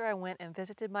 after I went and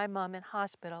visited my mom in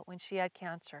hospital when she had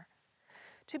cancer.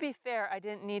 To be fair, I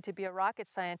didn't need to be a rocket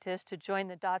scientist to join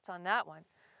the dots on that one,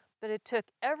 but it took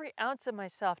every ounce of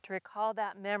myself to recall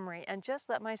that memory and just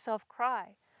let myself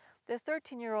cry. The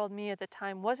 13-year-old me at the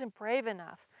time wasn't brave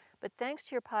enough, but thanks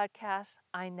to your podcast,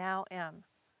 I now am.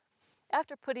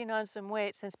 After putting on some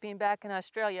weight since being back in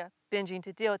Australia, binging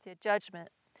to deal with the adjustment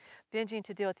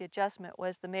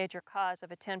was the major cause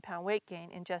of a 10-pound weight gain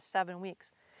in just 7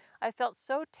 weeks. I felt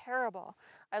so terrible.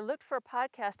 I looked for a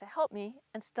podcast to help me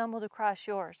and stumbled across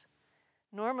yours.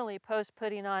 Normally, post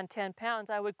putting on 10 pounds,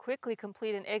 I would quickly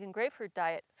complete an egg and grapefruit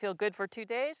diet, feel good for 2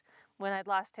 days. When I'd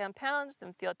lost 10 pounds,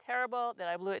 then feel terrible that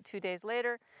I blew it 2 days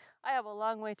later. I have a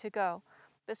long way to go.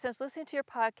 But since listening to your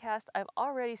podcast, I've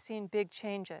already seen big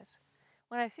changes.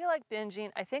 When I feel like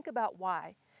binging, I think about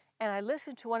why, and I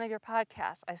listen to one of your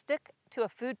podcasts. I stick to a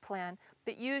food plan,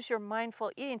 but use your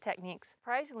mindful eating techniques.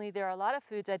 Surprisingly, there are a lot of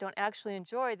foods I don't actually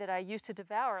enjoy that I used to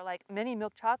devour, like many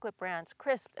milk chocolate brands,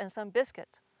 crisps, and some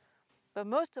biscuits. But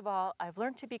most of all, I've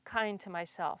learned to be kind to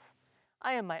myself.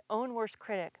 I am my own worst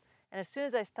critic, and as soon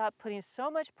as I stopped putting so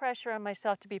much pressure on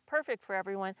myself to be perfect for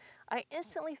everyone, I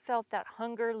instantly felt that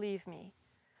hunger leave me.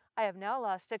 I have now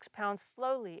lost 6 pounds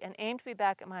slowly and aim to be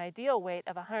back at my ideal weight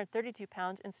of 132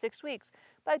 pounds in 6 weeks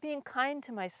by being kind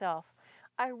to myself.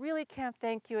 I really can't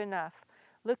thank you enough.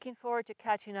 Looking forward to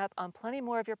catching up on plenty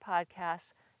more of your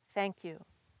podcasts. Thank you.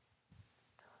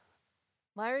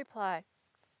 My reply: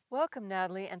 welcome,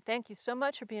 Natalie, and thank you so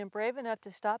much for being brave enough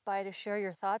to stop by to share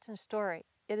your thoughts and story.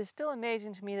 It is still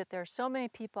amazing to me that there are so many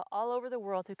people all over the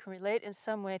world who can relate in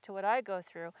some way to what I go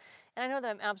through, and I know that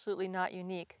I'm absolutely not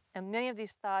unique, and many of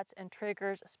these thoughts and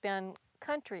triggers span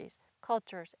countries,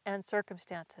 cultures, and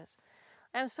circumstances.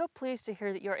 I am so pleased to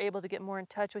hear that you're able to get more in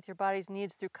touch with your body's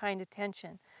needs through kind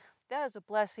attention. That is a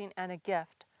blessing and a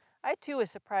gift. I too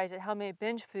was surprised at how many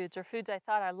binge foods or foods I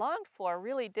thought I longed for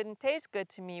really didn't taste good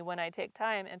to me when I take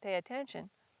time and pay attention.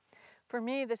 For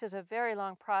me, this is a very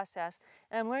long process,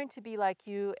 and I'm learning to be like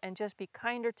you and just be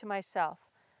kinder to myself.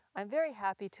 I'm very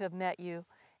happy to have met you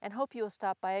and hope you will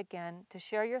stop by again to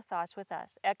share your thoughts with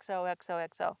us.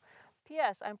 XOXOXO.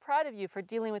 P.S. I'm proud of you for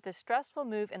dealing with this stressful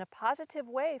move in a positive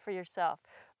way for yourself.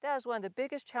 That is one of the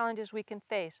biggest challenges we can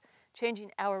face,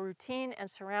 changing our routine and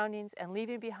surroundings and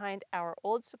leaving behind our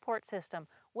old support system.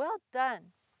 Well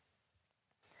done.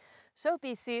 So,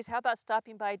 BCs, how about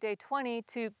stopping by day 20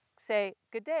 to say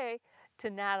good day to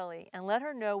Natalie and let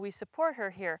her know we support her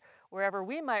here, wherever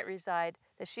we might reside,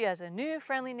 that she has a new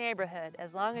friendly neighborhood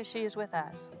as long as she is with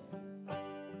us.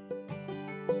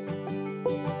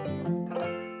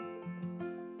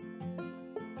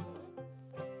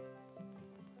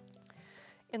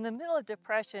 In the middle of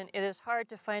depression, it is hard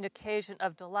to find occasion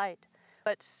of delight.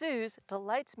 But Suze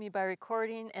delights me by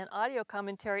recording an audio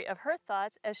commentary of her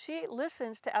thoughts as she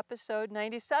listens to episode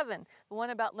 97, the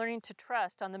one about learning to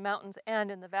trust on the mountains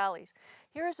and in the valleys.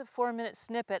 Here is a 4-minute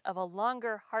snippet of a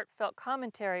longer, heartfelt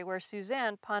commentary where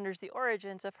Suzanne ponders the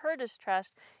origins of her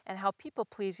distrust and how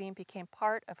people-pleasing became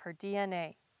part of her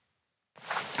DNA.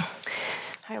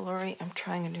 Hi, Lori. I'm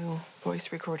trying a new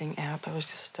voice recording app. I was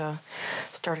just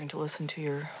starting to listen to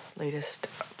your latest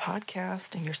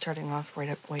podcast, and you're starting off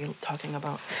right away talking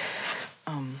about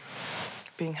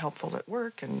being helpful at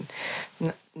work and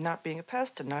not being a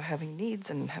pest and not having needs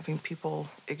and having people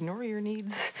ignore your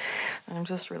needs. And I'm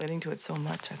just relating to it so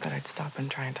much, I thought I'd stop and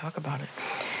try and talk about it.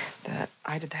 That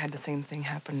I had the same thing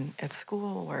happen at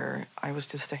school where I was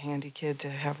just a handy kid to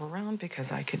have around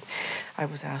because I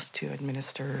was asked to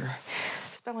administer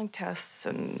spelling tests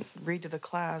and read to the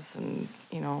class and,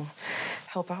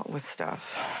 help out with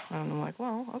stuff. And I'm like,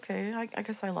 well, okay, I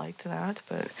guess I liked that,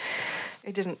 but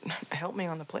it didn't help me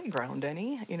on the playground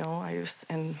any,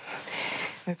 and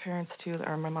my parents too,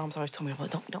 or my mom's always told me, well,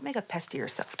 don't make a pest to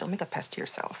yourself. Don't make a pest to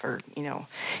yourself, or,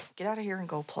 get out of here and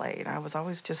go play. And I was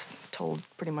always just told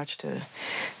pretty much to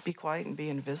be quiet and be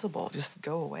invisible, just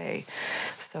go away.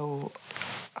 So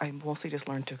I mostly just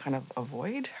learned to kind of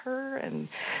avoid her, and,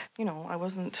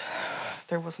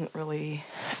 there wasn't really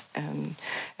an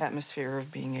atmosphere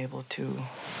of being able to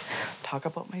talk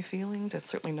about my feelings. And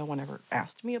certainly no one ever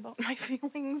asked me about my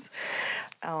feelings.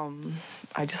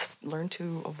 I just learned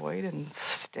to avoid and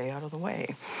stay out of the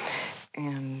way.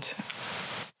 And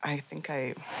I think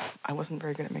I wasn't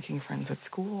very good at making friends at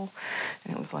school.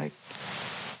 And it was like,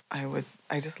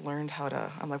 I just learned how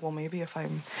to, I'm like, well, maybe if I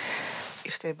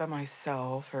stayed by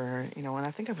myself or, and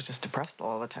I think I was just depressed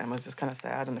all the time. I was just kind of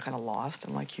sad and kind of lost.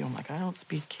 And like you, I'm like, I don't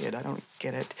speak kid. I don't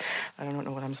get it. I don't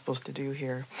know what I'm supposed to do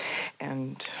here.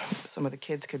 And some of the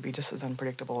kids could be just as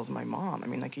unpredictable as my mom. I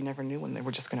mean, like you never knew when they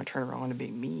were just going to turn around and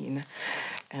be mean.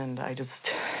 And I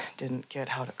just didn't get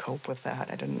how to cope with that.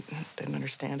 I didn't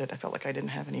understand it. I felt like I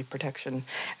didn't have any protection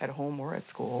at home or at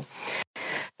school.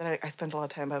 Then I spent a lot of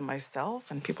time by myself,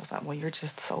 and people thought, well, you're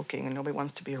just sulking and nobody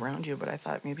wants to be around you. But I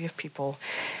thought maybe if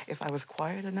I was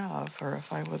quiet enough or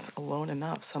if I was alone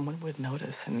enough, someone would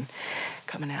notice and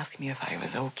come and ask me if I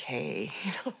was okay.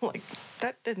 Like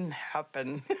that didn't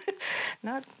happen.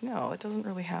 No, it doesn't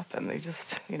really happen. They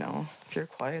just, if you're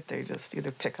quiet, they just either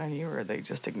pick on you or they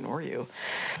just ignore you.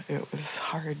 It was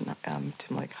hard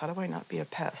to like, how do I not be a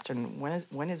pest? And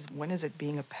when is it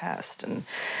being a pest? And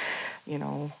I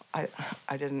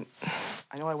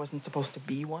know I wasn't supposed to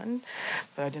be one,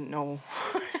 but I didn't know,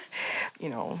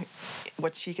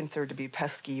 what she considered to be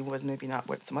pesky was maybe not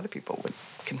what some other people would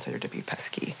consider to be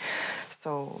pesky.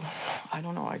 So, I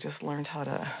don't know, I just learned how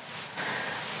to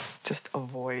just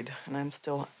avoid, and I'm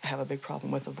still have a big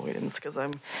problem with avoidance because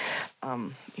I'm,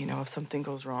 if something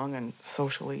goes wrong and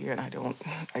socially and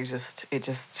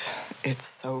it's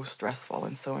so stressful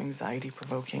and so anxiety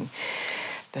provoking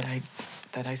that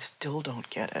I still don't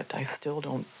get it. I still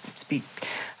don't speak.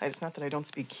 It's not that I don't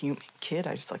speak kid.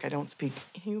 I don't speak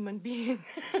human being.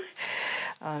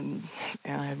 And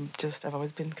I've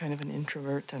always been kind of an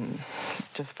introvert and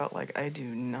just felt like I do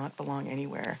not belong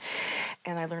anywhere.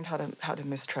 And I learned how to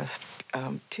mistrust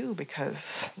too, because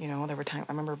there were times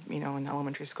I remember in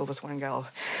elementary school this one gal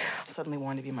suddenly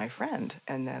wanted to be my friend,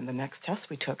 and then the next test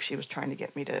we took she was trying to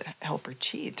get me to help her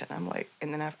cheat, and I'm like,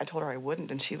 and then I told her I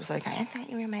wouldn't, and she was like, I thought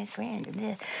you were my friend.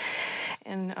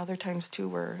 And other times too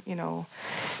where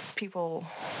people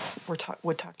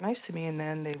would talk nice to me, and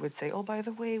then they would say, oh, by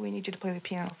the way, we need you to play the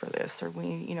piano for this, or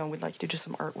we'd like you to do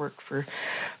some artwork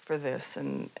for this,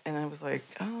 and I was like,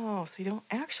 oh, so you don't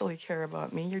actually care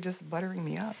about me, you're just buttering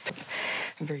me up.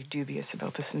 I'm very dubious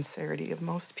about the sincerity of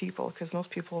most people, because most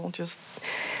people just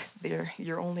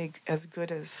you're only as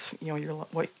good as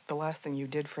the last thing you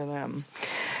did for them.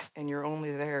 and you're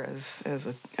only there as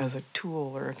a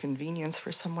tool or a convenience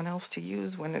for someone else to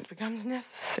use when it becomes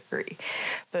necessary.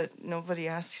 But nobody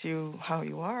asks you how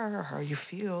you are or how you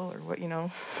feel or what,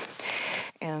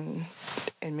 and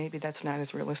maybe that's not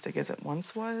as realistic as it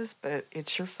once was, but it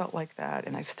sure felt like that,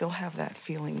 and I still have that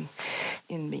feeling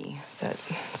in me that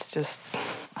it's just,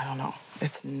 I don't know,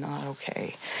 it's not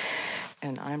okay.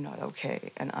 And I'm not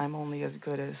okay, and I'm only as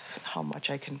good as how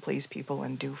much I can please people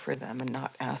and do for them and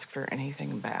not ask for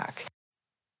anything back.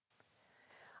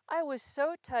 I was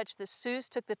so touched that Suze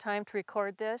took the time to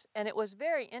record this, and it was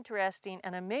very interesting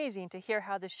and amazing to hear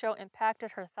how the show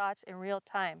impacted her thoughts in real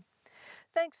time.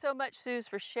 Thanks so much, Suze,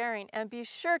 for sharing, and be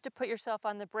sure to put yourself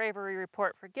on the Bravery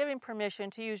Report for giving permission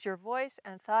to use your voice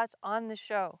and thoughts on the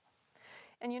show.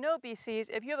 And BCs,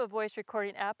 if you have a voice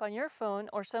recording app on your phone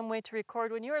or some way to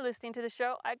record when you are listening to the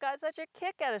show, I got such a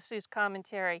kick out of Sue's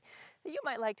commentary that you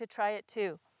might like to try it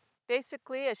too.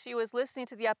 Basically, as she was listening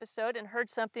to the episode and heard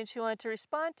something she wanted to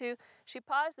respond to, she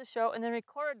paused the show and then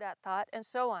recorded that thought and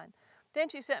so on. Then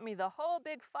she sent me the whole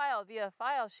big file via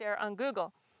file share on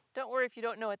Google. Don't worry if you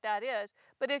don't know what that is,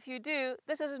 but if you do,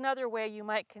 this is another way you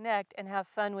might connect and have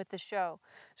fun with the show.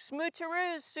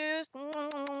 Smoocheroos, Suze,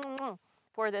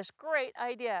 for this great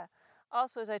idea.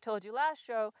 Also, as I told you last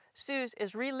show, Suze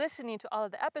is re-listening to all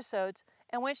of the episodes,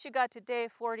 and when she got to day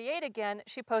 48 again,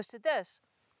 she posted this.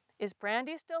 Is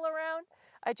Brandy still around?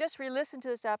 I just re-listened to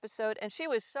this episode, and she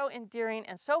was so endearing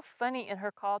and so funny in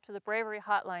her call to the Bravery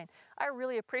Hotline. I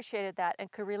really appreciated that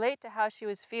and could relate to how she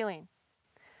was feeling.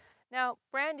 Now,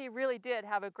 Brandy really did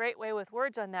have a great way with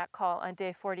words on that call on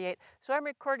day 48, so I'm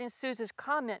recording Suze's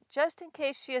comment just in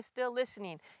case she is still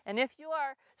listening. And if you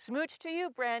are, smooch to you,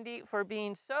 Brandy, for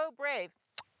being so brave.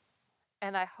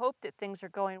 And I hope that things are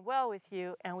going well with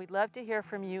you, and we'd love to hear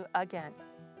from you again.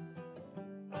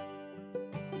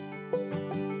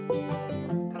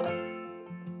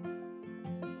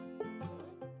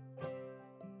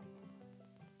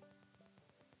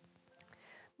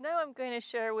 Now I'm going to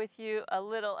share with you a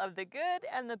little of the good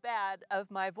and the bad of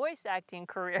my voice acting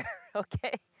career,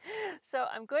 okay? So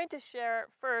I'm going to share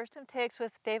first some takes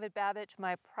with David Babich,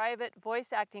 my private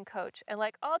voice acting coach. And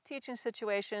like all teaching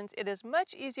situations, it is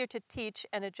much easier to teach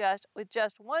and adjust with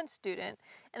just one student,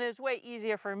 and it is way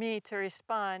easier for me to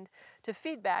respond to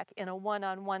feedback in a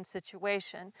one-on-one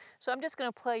situation. So I'm just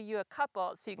going to play you a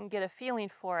couple so you can get a feeling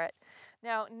for it.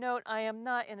 Now, note I am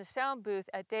not in a sound booth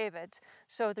at David's,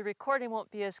 so the recording won't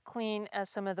be as clean as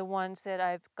some of the ones that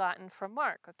I've gotten from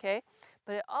Mark, okay?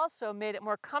 But it also made it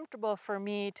more comfortable for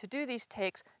me to do these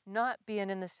takes not being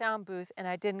in the sound booth, and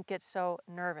I didn't get so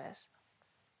nervous.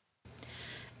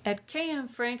 At KM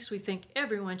Franks, we think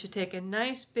everyone should take a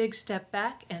nice big step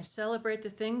back and celebrate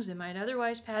the things that might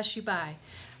otherwise pass you by,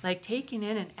 like taking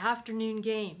in an afternoon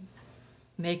game,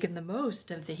 making the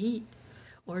most of the heat,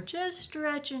 or just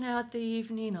stretching out the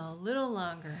evening a little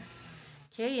longer.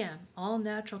 KM, all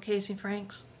natural Casey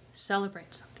Franks,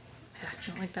 celebrate something. I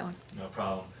don't like that one. No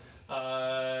problem.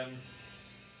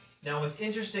 Now what's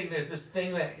interesting, there's this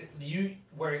thing that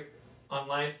where on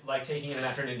life, like taking an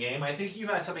afternoon game, I think you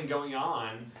had something going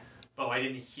on, but I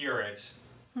didn't hear it.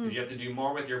 You have to do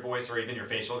more with your voice or even your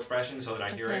facial expression so that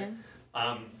I hear it.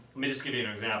 Let me just give you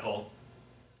an example.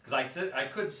 Because I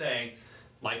could say,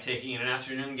 like taking an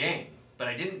afternoon game, but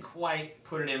I didn't quite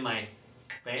put it in my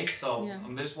face, so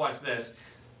I'm just watch this.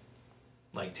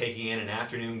 Like taking in an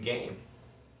afternoon game.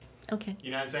 Okay. You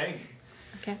know what I'm saying?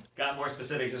 Okay. Got more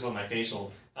specific just with my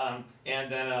facial.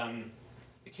 And then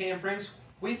KM Franks,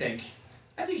 I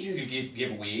think you could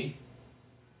give we.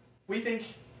 We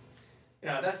think,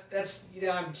 that's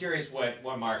I'm curious what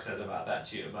Mark says about that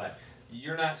too, but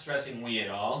you're not stressing we at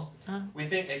all. We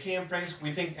think, at KM Franks,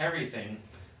 we think everything.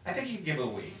 I think you could give a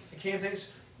we. At KM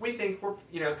Franks, we think we're,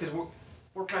 because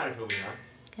we're proud of who we are.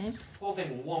 Okay. Whole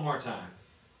thing one more time.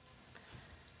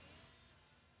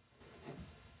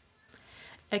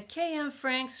 At KM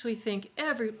Franks, we think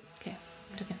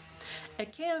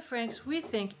At KM Franks, we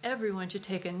think everyone should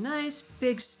take a nice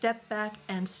big step back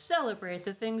and celebrate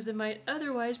the things that might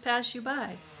otherwise pass you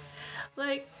by,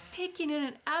 like taking in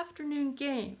an afternoon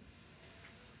game,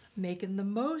 making the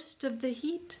most of the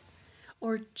heat,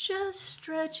 or just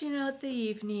stretching out the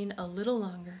evening a little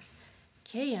longer.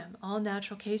 KM, all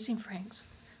natural Casey Franks,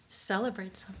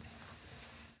 celebrate something.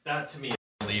 That to me,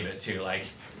 leave it too. Like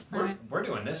we're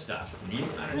doing this stuff.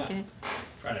 I don't know.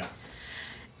 Try it out.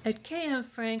 At KM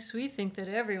Franks, we think that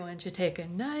everyone should take a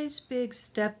nice big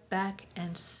step back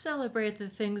and celebrate the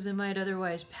things that might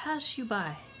otherwise pass you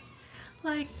by,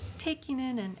 like taking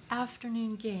in an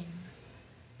afternoon game,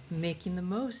 making the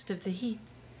most of the heat,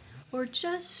 or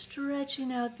just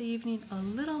stretching out the evening a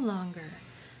little longer.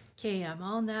 KM,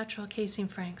 all natural casing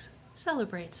Franks.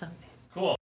 Celebrate something.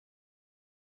 Cool.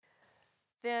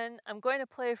 Then I'm going to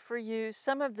play for you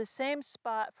some of the same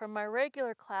spot from my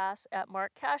regular class at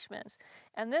Mark Cashman's.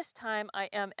 And this time I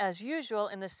am, as usual,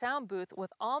 in the sound booth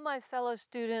with all my fellow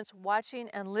students watching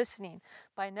and listening.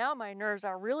 By now my nerves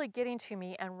are really getting to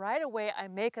me, and right away I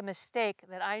make a mistake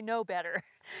that I know better.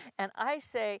 And I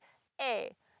say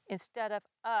a instead of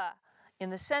in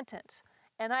the sentence.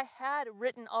 And I had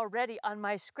written already on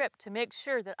my script to make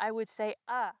sure that I would say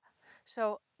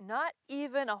So not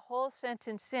even a whole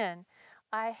sentence in,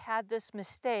 I had this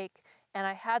mistake, and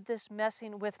I had this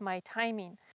messing with my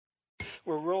timing.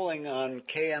 We're rolling on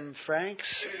KM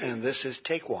Franks, and this is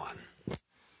take one.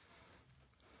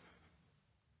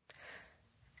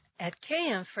 At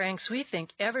KM Franks, we think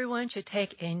everyone should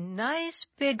take a nice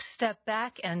big step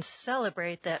back and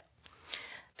celebrate that.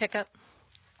 Pick up.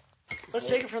 Let's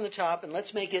take it from the top, and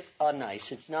let's make it a nice.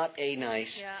 It's not a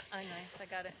nice. Yeah, nice. I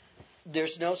got it.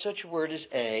 There's no such word as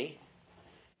a.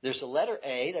 There's a letter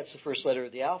A, that's the first letter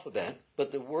of the alphabet,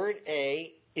 but the word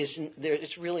A isn't there.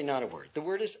 It's really not a word. The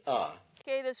word is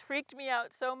Okay, this freaked me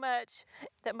out so much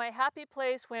that my happy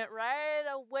place went right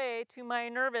away to my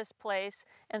nervous place,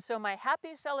 and so my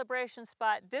happy celebration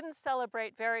spot didn't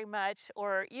celebrate very much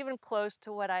or even close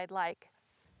to what I'd like.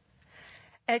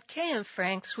 At KM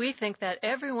Franks, we think that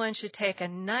everyone should take a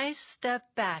nice step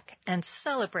back and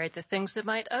celebrate the things that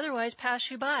might otherwise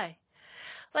pass you by.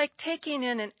 Like taking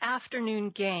in an afternoon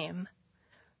game,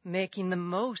 making the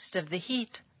most of the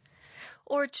heat,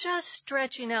 or just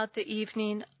stretching out the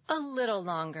evening a little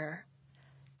longer.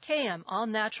 KM All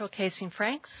Natural Casing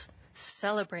Franks,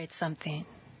 celebrate something.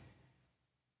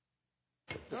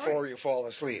 Before you fall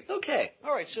asleep. Okay.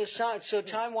 All right. So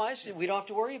time-wise, we don't have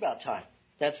to worry about time.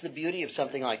 That's the beauty of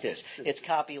something like this. It's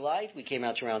copy light. We came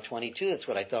out to around 22. That's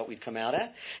what I thought we'd come out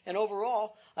at. And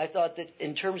overall, I thought that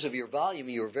in terms of your volume,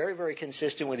 you were very, very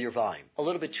consistent with your volume. A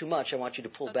little bit too much. I want you to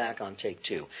pull back on take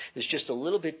two. It's just a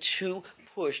little bit too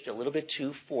pushed, a little bit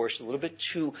too forced, a little bit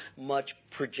too much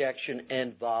projection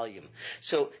and volume.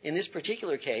 So in this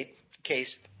particular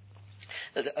case,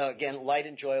 again, light,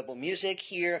 enjoyable music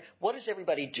here. What is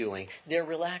everybody doing? They're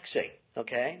relaxing.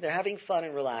 Okay? They're having fun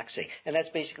and relaxing. And that's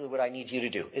basically what I need you to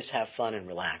do, is have fun and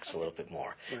relax a little bit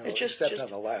more. Well, except on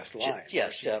the last line.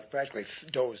 Yes. She practically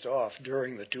dozed off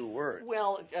during the two words.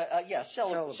 Well,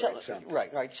 Celebrate something.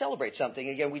 Right. Celebrate something.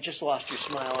 Again, we just lost your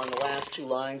smile on the last two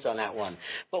lines on that one.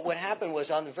 But what happened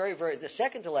was on the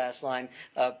second to last line,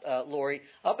 Lori,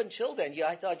 up until then,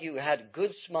 I thought you had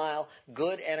good smile,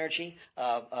 good energy,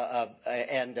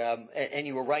 and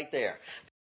you were right there.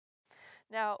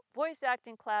 Now, voice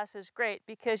acting class is great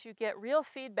because you get real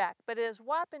feedback, but it is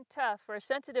whopping tough for a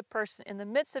sensitive person in the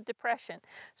midst of depression.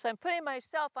 So I'm putting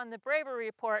myself on the bravery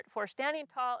report for standing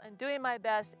tall and doing my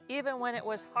best even when it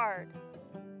was hard.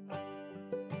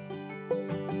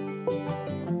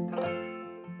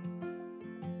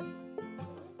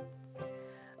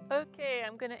 Okay,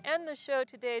 I'm going to end the show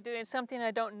today doing something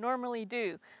I don't normally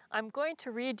do. I'm going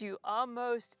to read you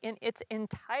almost in its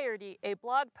entirety a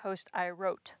blog post I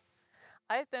wrote.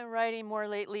 I've been writing more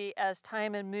lately as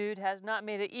time and mood has not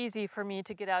made it easy for me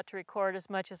to get out to record as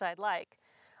much as I'd like.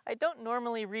 I don't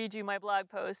normally read you my blog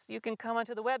posts. You can come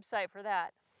onto the website for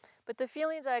that. But the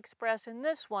feelings I express in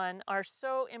this one are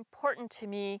so important to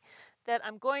me that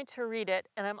I'm going to read it,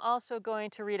 and I'm also going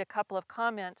to read a couple of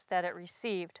comments that it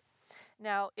received.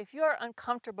 Now, if you are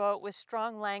uncomfortable with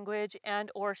strong language and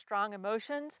or strong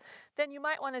emotions, then you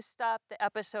might want to stop the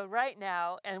episode right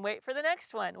now and wait for the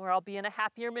next one where I'll be in a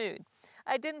happier mood.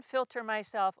 I didn't filter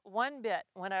myself one bit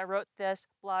when I wrote this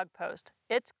blog post.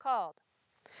 It's called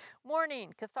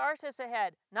Morning, Catharsis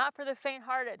Ahead, Not for the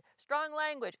Faint-Hearted, Strong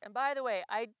Language, and by the way,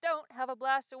 I don't have a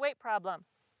blast of weight problem.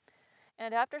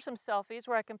 And after some selfies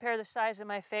where I compare the size of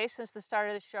my face since the start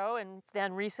of the show and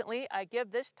then recently, I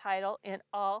give this title in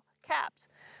all caps.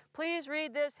 Please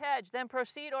read this hedge, then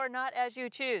proceed or not as you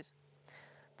choose.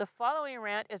 The following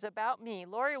rant is about me,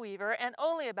 Lori Weaver, and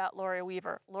only about Lori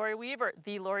Weaver. Lori Weaver,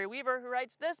 the Lori Weaver who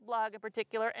writes this blog in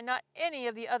particular, and not any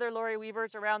of the other Lori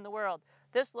Weavers around the world.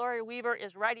 This Lori Weaver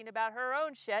is writing about her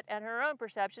own shit and her own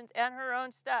perceptions and her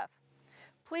own stuff.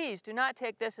 Please do not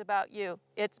take this about you.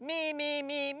 It's me, me,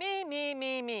 me, me, me,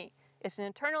 me, me. It's an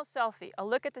internal selfie, a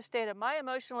look at the state of my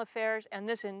emotional affairs, and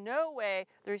this in no way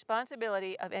the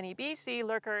responsibility of any BC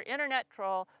lurker, internet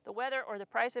troll, the weather, or the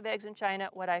price of eggs in China,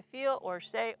 what I feel or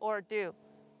say or do.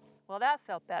 Well, that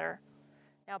felt better.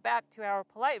 Now back to our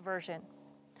polite version.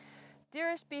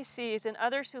 Dearest BCs and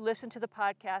others who listen to the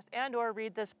podcast and or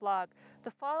read this blog,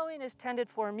 the following is tended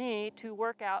for me to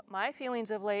work out my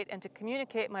feelings of late and to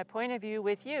communicate my point of view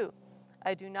with you.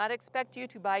 I do not expect you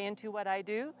to buy into what I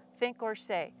do, think, or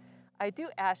say. I do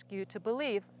ask you to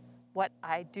believe what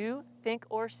I do, think,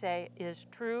 or say is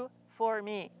true for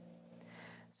me.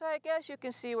 So I guess you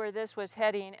can see where this was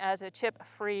heading as a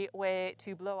chip-free way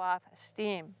to blow off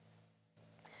steam.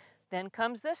 Then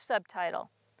comes this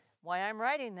subtitle, why I'm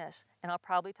writing this, and I'll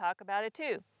probably talk about it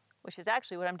too, which is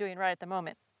actually what I'm doing right at the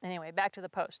moment. Anyway, back to the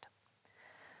post.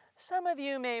 Some of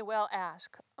you may well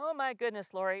ask, oh my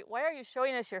goodness, Lori, why are you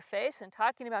showing us your face and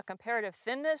talking about comparative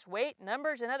thinness, weight,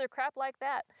 numbers, and other crap like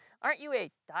that? Aren't you a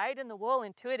dyed-in-the-wool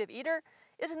intuitive eater?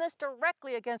 Isn't this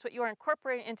directly against what you are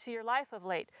incorporating into your life of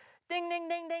late? Ding, ding,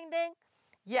 ding, ding, ding.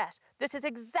 Yes, this is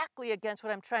exactly against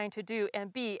what I'm trying to do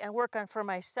and be and work on for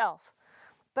myself.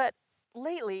 But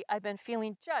lately, I've been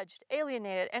feeling judged,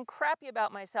 alienated, and crappy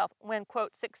about myself when,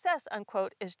 quote, success,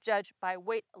 unquote, is judged by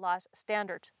weight loss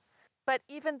standards. But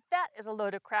even that is a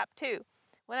load of crap too.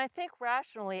 When I think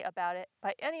rationally about it,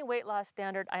 by any weight loss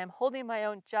standard, I am holding my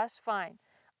own just fine.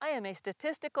 I am a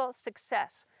statistical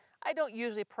success. I don't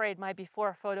usually parade my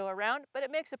before photo around, but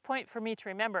it makes a point for me to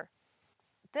remember.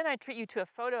 Then I treat you to a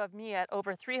photo of me at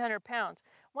over 300 pounds,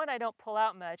 one I don't pull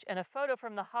out much, and a photo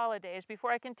from the holidays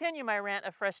before I continue my rant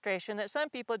of frustration that some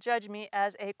people judge me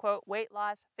as a, quote, weight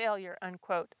loss failure,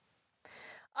 unquote.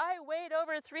 I weighed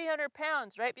over 300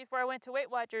 pounds right before I went to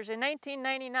Weight Watchers in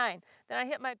 1999. Then I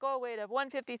hit my goal weight of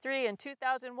 153 in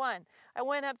 2001. I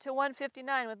went up to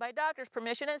 159 with my doctor's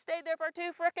permission and stayed there for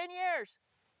 2 frickin' years.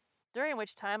 During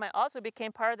which time I also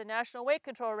became part of the National Weight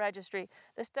Control Registry,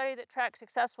 the study that tracks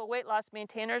successful weight loss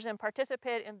maintainers, and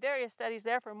participated in various studies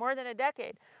there for more than a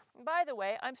decade. By the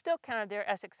way, I'm still counted there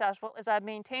as successful as I've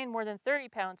maintained more than 30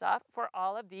 pounds off for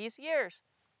all of these years.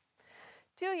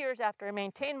 2 years after I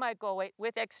maintained my goal weight,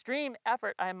 with extreme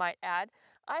effort I might add,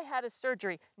 I had a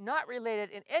surgery not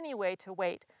related in any way to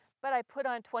weight, but I put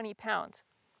on 20 pounds.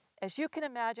 As you can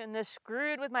imagine, this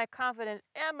screwed with my confidence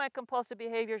and my compulsive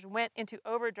behaviors went into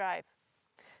overdrive.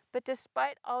 But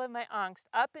despite all of my angst,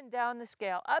 up and down the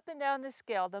scale,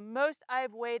 the most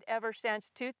I've weighed ever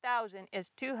since 2000 is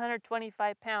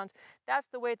 225 pounds. That's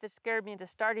the weight that scared me into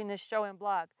starting this show and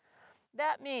blog.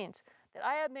 That means that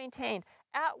I have maintained,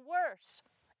 at worst,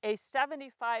 a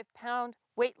 75-pound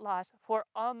weight loss for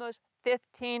almost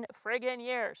 15 friggin'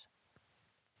 years.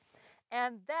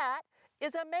 And that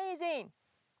is amazing.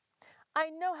 I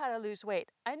know how to lose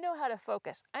weight. I know how to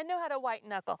focus. I know how to white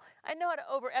knuckle. I know how to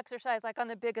over-exercise like on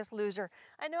The Biggest Loser.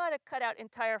 I know how to cut out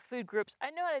entire food groups. I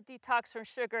know how to detox from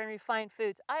sugar and refined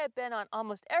foods. I have been on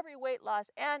almost every weight loss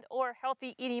and or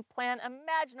healthy eating plan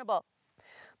imaginable.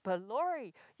 But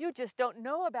Lori, you just don't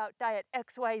know about Diet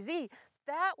XYZ.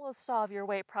 That will solve your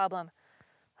weight problem.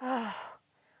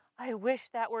 I wish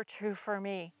that were true for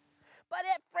me. But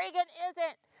it friggin'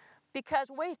 isn't.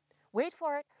 Because wait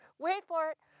for it.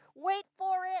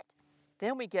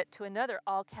 Then we get to another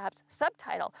all caps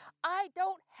subtitle. I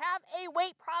don't have a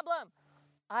weight problem.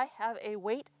 I have a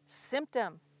weight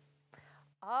symptom.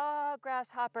 Ah,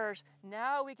 grasshoppers,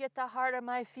 now we get the heart of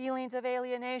my feelings of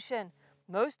alienation.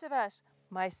 Most of us,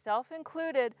 myself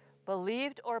included,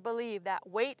 believed or believe that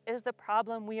weight is the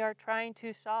problem we are trying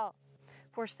to solve.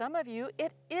 For some of you,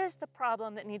 it is the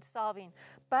problem that needs solving,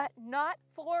 but not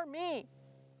for me.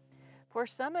 For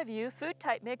some of you, food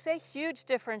type makes a huge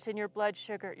difference in your blood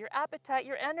sugar, your appetite,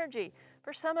 your energy.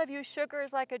 For some of you, sugar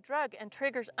is like a drug and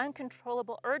triggers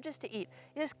uncontrollable urges to eat.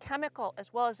 It is chemical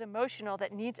as well as emotional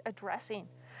that needs addressing,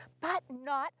 but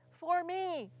not for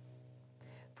me.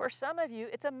 For some of you,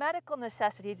 it's a medical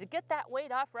necessity to get that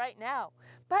weight off right now,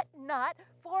 but not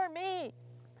for me.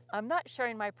 I'm not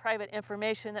sharing my private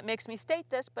information that makes me state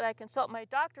this, but I consult my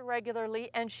doctor regularly,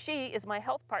 and she is my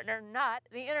health partner, not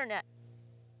the internet.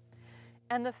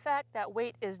 And the fact that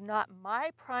weight is not my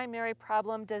primary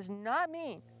problem does not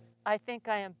mean I think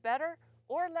I am better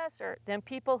or lesser than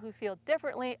people who feel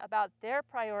differently about their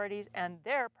priorities and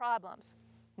their problems.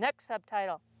 Next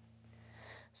subtitle.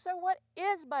 So what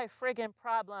is my friggin'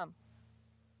 problem?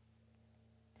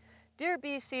 Dear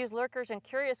BC's lurkers and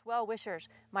curious well-wishers,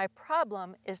 my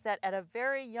problem is that at a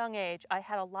very young age, I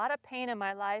had a lot of pain in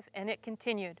my life and it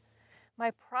continued.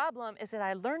 My problem is that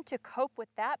I learned to cope with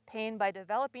that pain by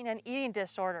developing an eating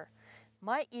disorder.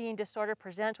 My eating disorder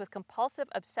presents with compulsive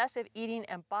obsessive eating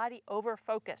and body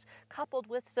over-focus, coupled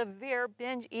with severe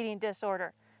binge eating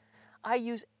disorder. I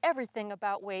use everything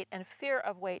about weight and fear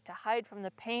of weight to hide from the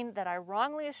pain that I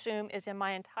wrongly assume is in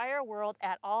my entire world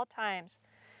at all times.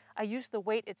 I use the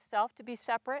weight itself to be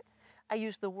separate. I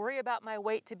use the worry about my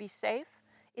weight to be safe.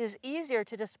 It is easier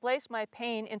to displace my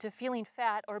pain into feeling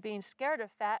fat or being scared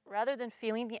of fat rather than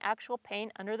feeling the actual pain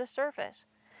under the surface.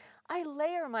 I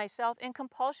layer myself in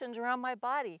compulsions around my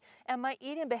body and my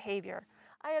eating behavior.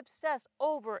 I obsess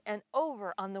over and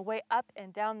over on the way up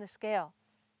and down the scale.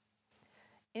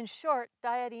 In short,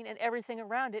 dieting and everything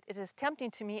around it is as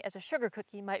tempting to me as a sugar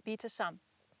cookie might be to some.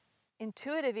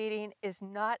 Intuitive eating is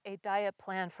not a diet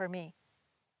plan for me.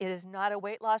 It is not a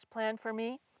weight loss plan for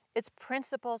me. Its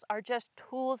principles are just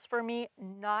tools for me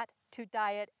not to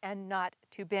diet and not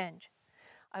to binge.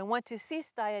 I want to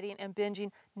cease dieting and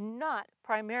binging not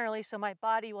primarily so my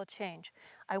body will change.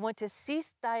 I want to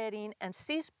cease dieting and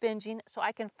cease binging so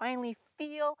I can finally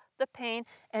feel the pain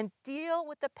and deal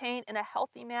with the pain in a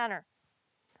healthy manner.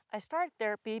 I started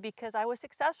therapy because I was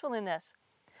successful in this.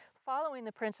 Following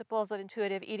the principles of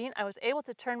intuitive eating, I was able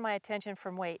to turn my attention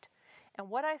from weight. And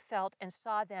what I felt and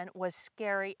saw then was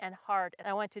scary and hard, and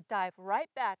I wanted to dive right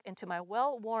back into my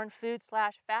well-worn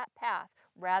food/fat path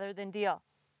rather than deal.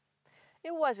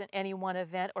 It wasn't any one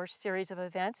event or series of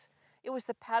events. It was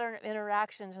the pattern of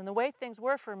interactions and the way things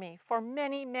were for me for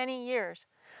many, many years.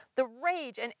 The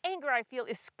rage and anger I feel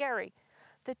is scary.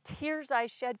 The tears I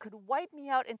shed could wipe me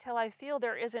out until I feel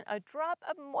there isn't a drop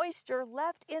of moisture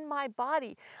left in my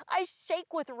body. I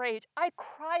shake with rage. I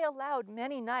cry aloud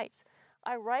many nights.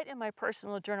 I write in my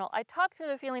personal journal. I talk through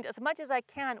the feelings as much as I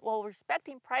can while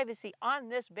respecting privacy on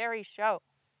this very show.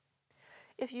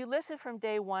 If you listen from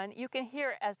day one, you can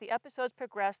hear as the episodes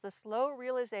progress the slow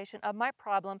realization of my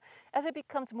problem as it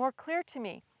becomes more clear to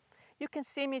me. You can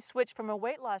see me switch from a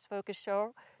weight loss focused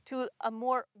show to a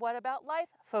more what about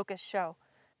life focused show.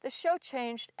 The show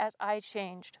changed as I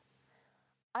changed.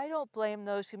 I don't blame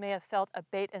those who may have felt a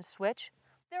bait and switch.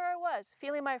 There I was,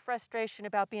 feeling my frustration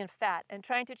about being fat and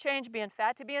trying to change being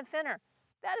fat to being thinner.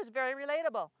 That is very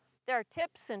relatable. There are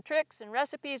tips and tricks and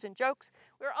recipes and jokes.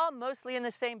 We're all mostly in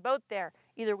the same boat there.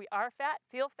 Either we are fat,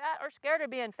 feel fat, or scared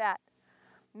of being fat.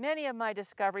 Many of my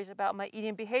discoveries about my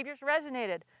eating behaviors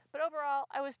resonated, but overall,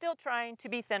 I was still trying to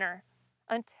be thinner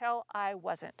until I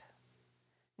wasn't.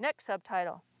 Next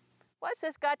subtitle, what's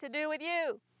this got to do with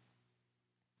you?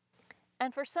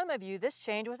 And for some of you, this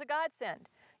change was a godsend.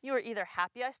 You were either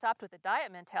happy I stopped with the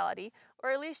diet mentality,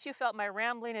 or at least you felt my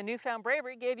rambling and newfound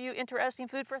bravery gave you interesting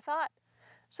food for thought.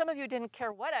 Some of you didn't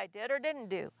care what I did or didn't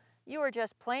do. You were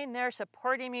just plain there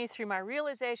supporting me through my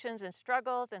realizations and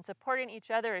struggles and supporting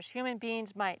each other as human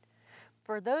beings might.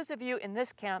 For those of you in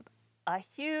this camp, a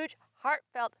huge,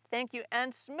 heartfelt thank you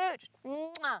and smooch.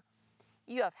 Mwah!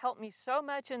 You have helped me so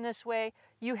much in this way.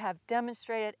 You have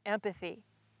demonstrated empathy.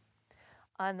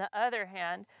 On the other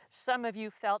hand, some of you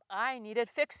felt I needed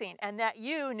fixing and that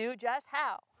you knew just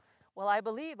how. While I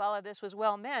believe all of this was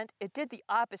well meant, it did the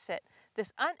opposite.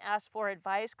 This unasked for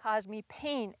advice caused me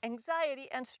pain, anxiety,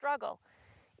 and struggle.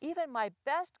 Even my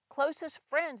best, closest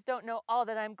friends don't know all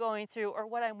that I'm going through or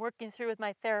what I'm working through with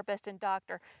my therapist and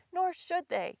doctor, nor should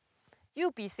they. You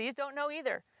BCs don't know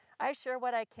either. I share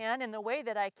what I can in the way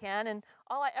that I can, and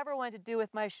all I ever want to do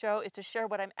with my show is to share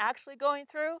what I'm actually going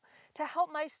through, to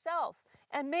help myself,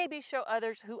 and maybe show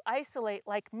others who isolate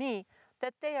like me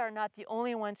that they are not the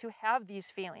only ones who have these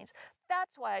feelings.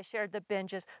 That's why I shared the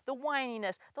binges, the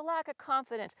whininess, the lack of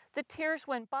confidence, the tears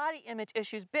when body image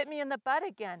issues bit me in the butt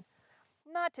again.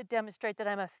 Not to demonstrate that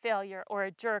I'm a failure or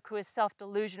a jerk who is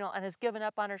self-delusional and has given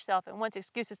up on herself and wants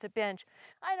excuses to binge.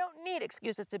 I don't need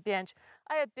excuses to binge.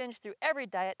 I have binged through every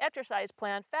diet, exercise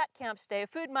plan, fat camp stay,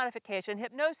 food modification,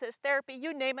 hypnosis, therapy,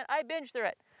 you name it, I binged through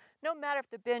it. No matter if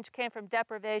the binge came from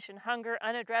deprivation, hunger,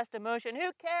 unaddressed emotion,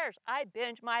 who cares? I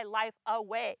binge my life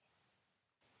away.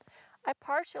 I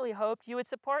partially hoped you would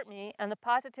support me, and the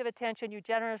positive attention you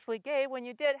generously gave when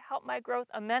you did help my growth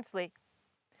immensely.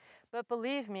 But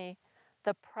believe me,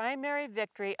 the primary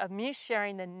victory of me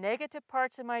sharing the negative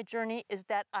parts of my journey is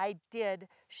that I did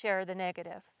share the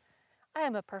negative. I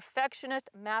am a perfectionist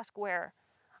mask wearer.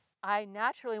 I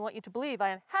naturally want you to believe I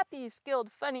am happy, skilled,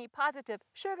 funny, positive,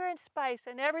 sugar and spice,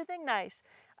 and everything nice.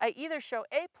 I either show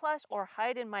A+ or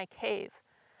hide in my cave.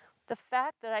 The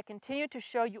fact that I continue to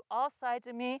show you all sides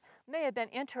of me may have been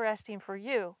interesting for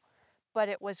you, but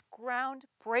it was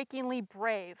groundbreakingly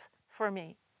brave for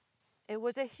me. It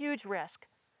was a huge risk.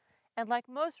 And like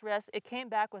most risks, it came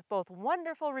back with both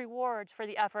wonderful rewards for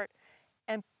the effort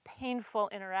and painful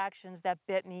interactions that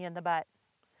bit me in the butt.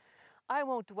 I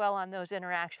won't dwell on those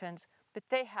interactions, but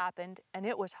they happened and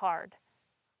it was hard.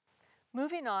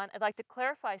 Moving on, I'd like to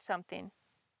clarify something.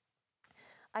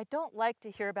 I don't like to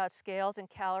hear about scales and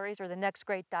calories or the next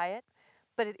great diet,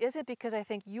 but it isn't because I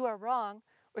think you are wrong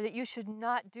or that you should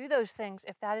not do those things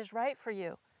if that is right for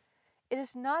you. It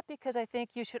is not because I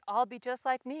think you should all be just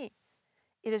like me.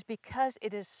 It is because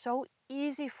it is so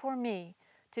easy for me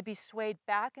to be swayed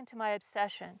back into my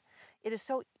obsession. It is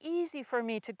so easy for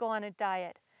me to go on a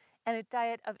diet. And a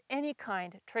diet of any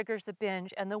kind triggers the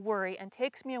binge and the worry and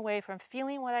takes me away from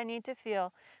feeling what I need to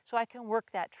feel so I can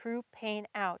work that true pain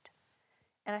out.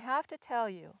 And I have to tell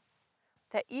you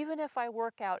that even if I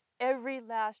work out every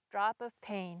last drop of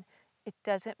pain, it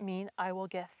doesn't mean I will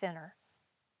get thinner.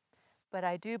 But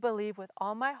I do believe with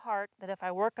all my heart that if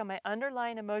I work on my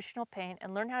underlying emotional pain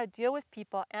and learn how to deal with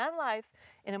people and life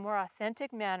in a more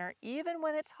authentic manner, even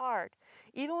when it's hard,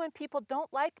 even when people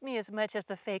don't like me as much as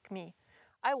the fake me,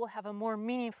 I will have a more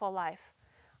meaningful life.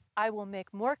 I will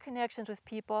make more connections with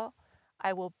people.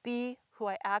 I will be who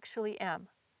I actually am.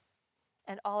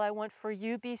 And all I want for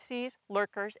you, BCs,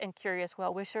 lurkers, and curious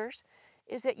well-wishers,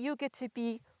 is that you get to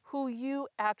be who you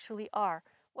actually are,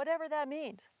 whatever that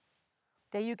means.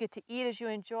 That you get to eat as you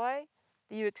enjoy,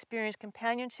 that you experience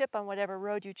companionship on whatever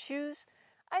road you choose.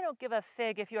 I don't give a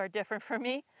fig if you are different from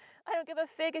me. I don't give a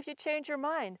fig if you change your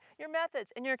mind, your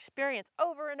methods, and your experience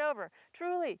over and over.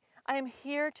 Truly, I am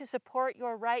here to support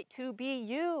your right to be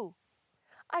you.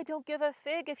 I don't give a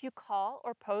fig if you call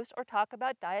or post or talk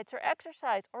about diets or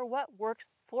exercise or what works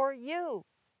for you.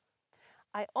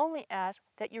 I only ask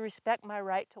that you respect my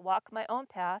right to walk my own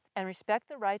path and respect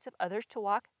the rights of others to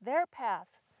walk their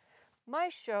paths. My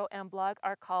show and blog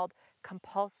are called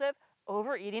Compulsive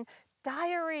Overeating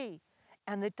Diary,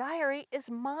 and the diary is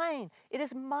mine. It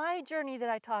is my journey that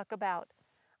I talk about.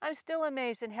 I'm still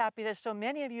amazed and happy that so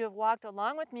many of you have walked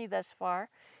along with me thus far,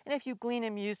 and if you glean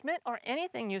amusement or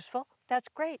anything useful, that's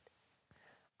great.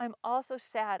 I'm also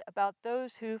sad about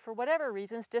those who, for whatever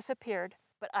reasons, disappeared,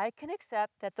 but I can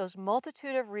accept that those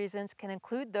multitude of reasons can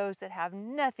include those that have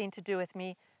nothing to do with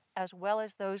me, as well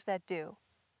as those that do.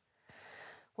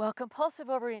 Well, Compulsive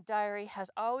Overeating Diary has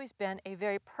always been a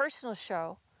very personal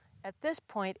show. At this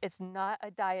point, it's not a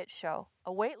diet show,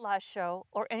 a weight loss show,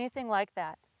 or anything like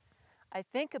that. I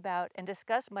think about and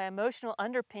discuss my emotional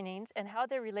underpinnings and how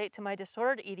they relate to my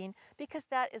disordered eating because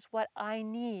that is what I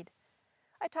need.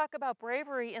 I talk about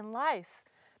bravery in life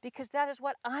because that is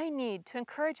what I need to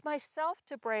encourage myself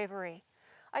to bravery.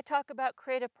 I talk about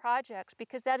creative projects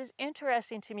because that is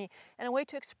interesting to me and a way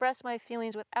to express my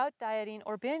feelings without dieting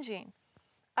or binging.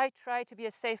 I try to be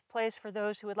a safe place for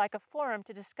those who would like a forum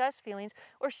to discuss feelings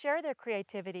or share their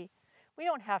creativity. We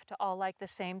don't have to all like the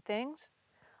same things.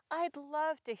 I'd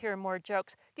love to hear more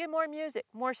jokes, get more music,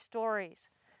 more stories.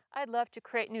 I'd love to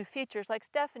create new features like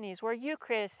Stephanie's where you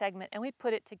create a segment and we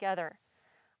put it together.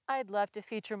 I'd love to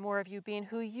feature more of you being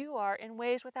who you are in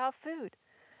ways without food.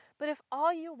 But if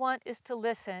all you want is to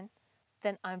listen,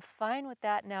 then I'm fine with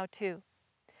that now too.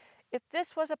 If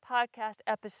this was a podcast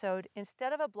episode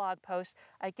instead of a blog post,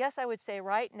 I guess I would say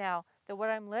right now that what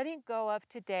I'm letting go of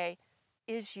today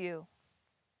is you.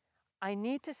 I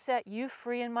need to set you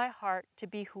free in my heart to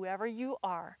be whoever you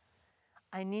are.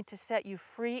 I need to set you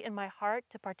free in my heart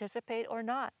to participate or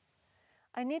not.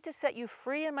 I need to set you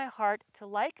free in my heart to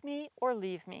like me or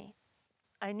leave me.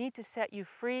 I need to set you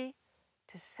free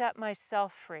to set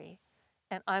myself free,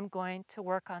 and I'm going to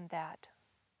work on that.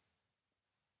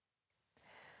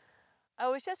 I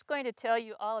was just going to tell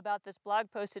you all about this blog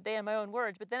post today in my own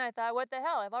words, but then I thought, what the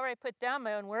hell? I've already put down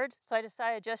my own words, so I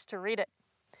decided just to read it.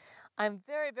 I'm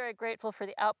very, very grateful for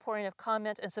the outpouring of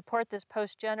comments and support this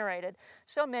post generated.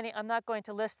 So many, I'm not going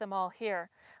to list them all here.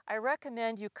 I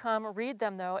recommend you come read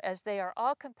them, though, as they are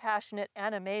all compassionate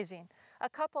and amazing. A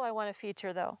couple I want to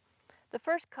feature, though. The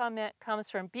first comment comes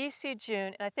from BC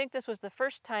June, and I think this was the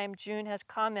first time June has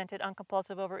commented on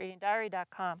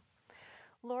CompulsiveOvereatingDiary.com.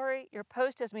 Lori, your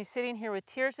post has me sitting here with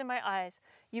tears in my eyes.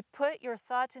 You put your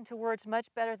thoughts into words much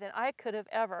better than I could have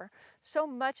ever. So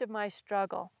much of my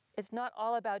struggle. It's not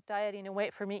all about dieting and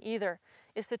weight for me either.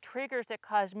 It's the triggers that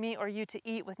cause me or you to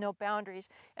eat with no boundaries,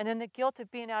 and then the guilt of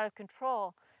being out of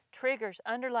control. Triggers,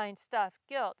 underlying stuff,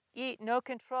 guilt, eat, no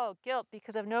control, guilt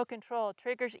because of no control,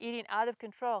 triggers eating out of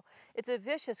control. It's a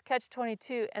vicious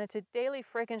catch-22, and it's a daily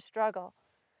friggin' struggle.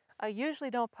 I usually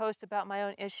don't post about my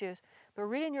own issues, but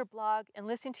reading your blog and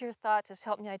listening to your thoughts has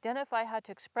helped me identify how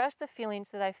to express the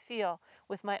feelings that I feel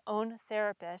with my own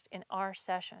therapist in our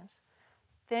sessions.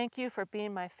 Thank you for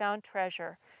being my found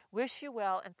treasure. Wish you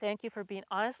well, and thank you for being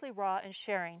honestly raw and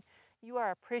sharing. You are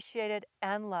appreciated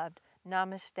and loved.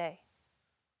 Namaste.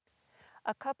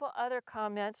 A couple other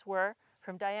comments were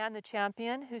from Diane the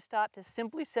Champion, who stopped to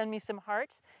simply send me some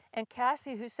hearts, and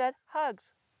Cassie, who said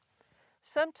hugs.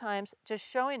 Sometimes just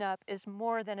showing up is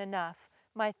more than enough.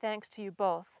 My thanks to you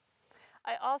both.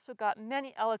 I also got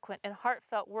many eloquent and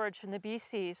heartfelt words from the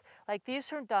BCs, like these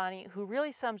from Donnie, who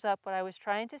really sums up what I was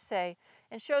trying to say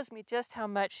and shows me just how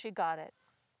much she got it.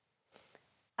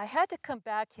 I had to come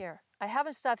back here. I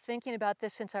haven't stopped thinking about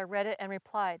this since I read it and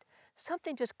replied.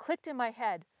 Something just clicked in my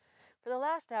head. For the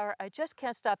last hour, I just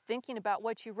can't stop thinking about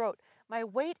what you wrote. My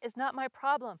weight is not my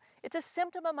problem. It's a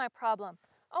symptom of my problem.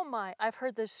 Oh my, I've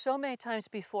heard this so many times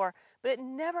before, but it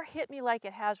never hit me like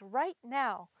it has right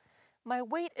now. My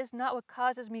weight is not what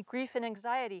causes me grief and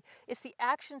anxiety. It's the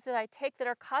actions that I take that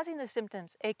are causing the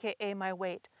symptoms, aka my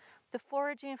weight. The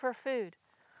foraging for food.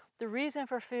 The reason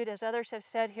for food, as others have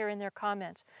said here in their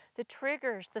comments. The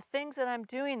triggers, the things that I'm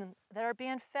doing that are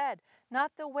being fed.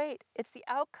 Not the weight. It's the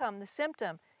outcome, the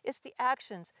symptom. It's the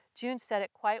actions. June said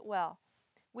it quite well.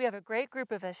 We have a great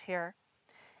group of us here.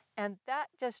 And that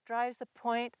just drives the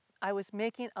point I was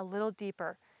making a little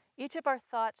deeper. Each of our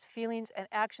thoughts, feelings, and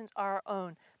actions are our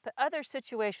own, but other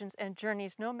situations and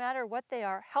journeys, no matter what they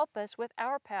are, help us with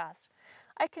our paths.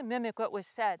 I can mimic what was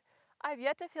said. I've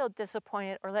yet to feel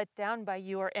disappointed or let down by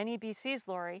you or any BCs,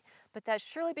 Lori, but that's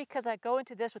surely because I go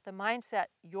into this with the mindset,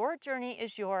 your journey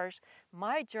is yours,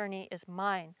 my journey is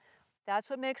mine.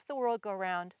 That's what makes the world go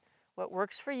round. What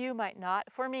works for you might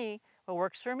not for me. What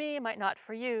works for me might not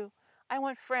for you. I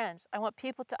want friends. I want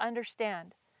people to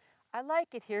understand. I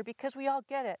like it here because we all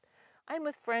get it. I'm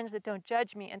with friends that don't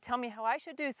judge me and tell me how I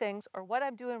should do things or what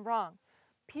I'm doing wrong.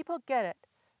 People get it.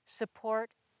 Support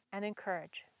and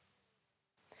encourage.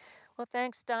 Well,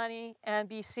 thanks, Donnie and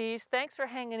BCs. Thanks for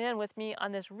hanging in with me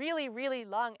on this really, really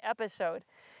long episode.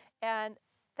 And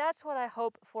that's what I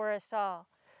hope for us all.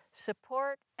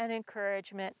 Support and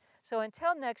encouragement. So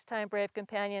until next time, brave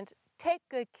companions, take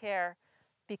good care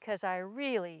because I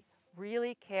really,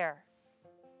 really care.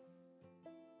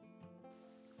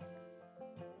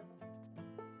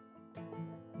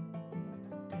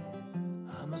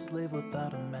 I'm a slave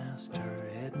without a master,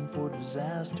 heading for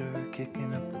disaster,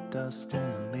 kicking up the dust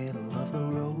in the middle of the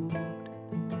road.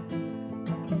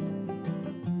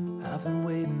 I've been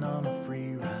waiting on a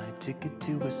free ride, ticket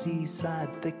to a seaside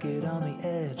thicket on the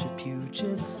edge of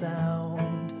Puget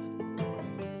Sound.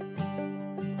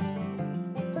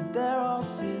 And there I'll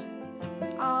sit,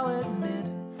 and I'll admit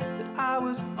that I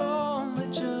was only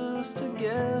just a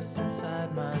guest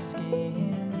inside my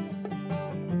skin.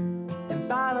 And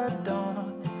by the dawn,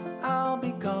 I'll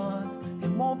be gone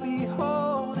and won't be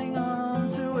holding on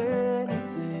to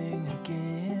anything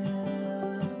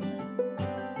again.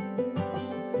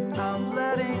 I'm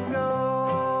letting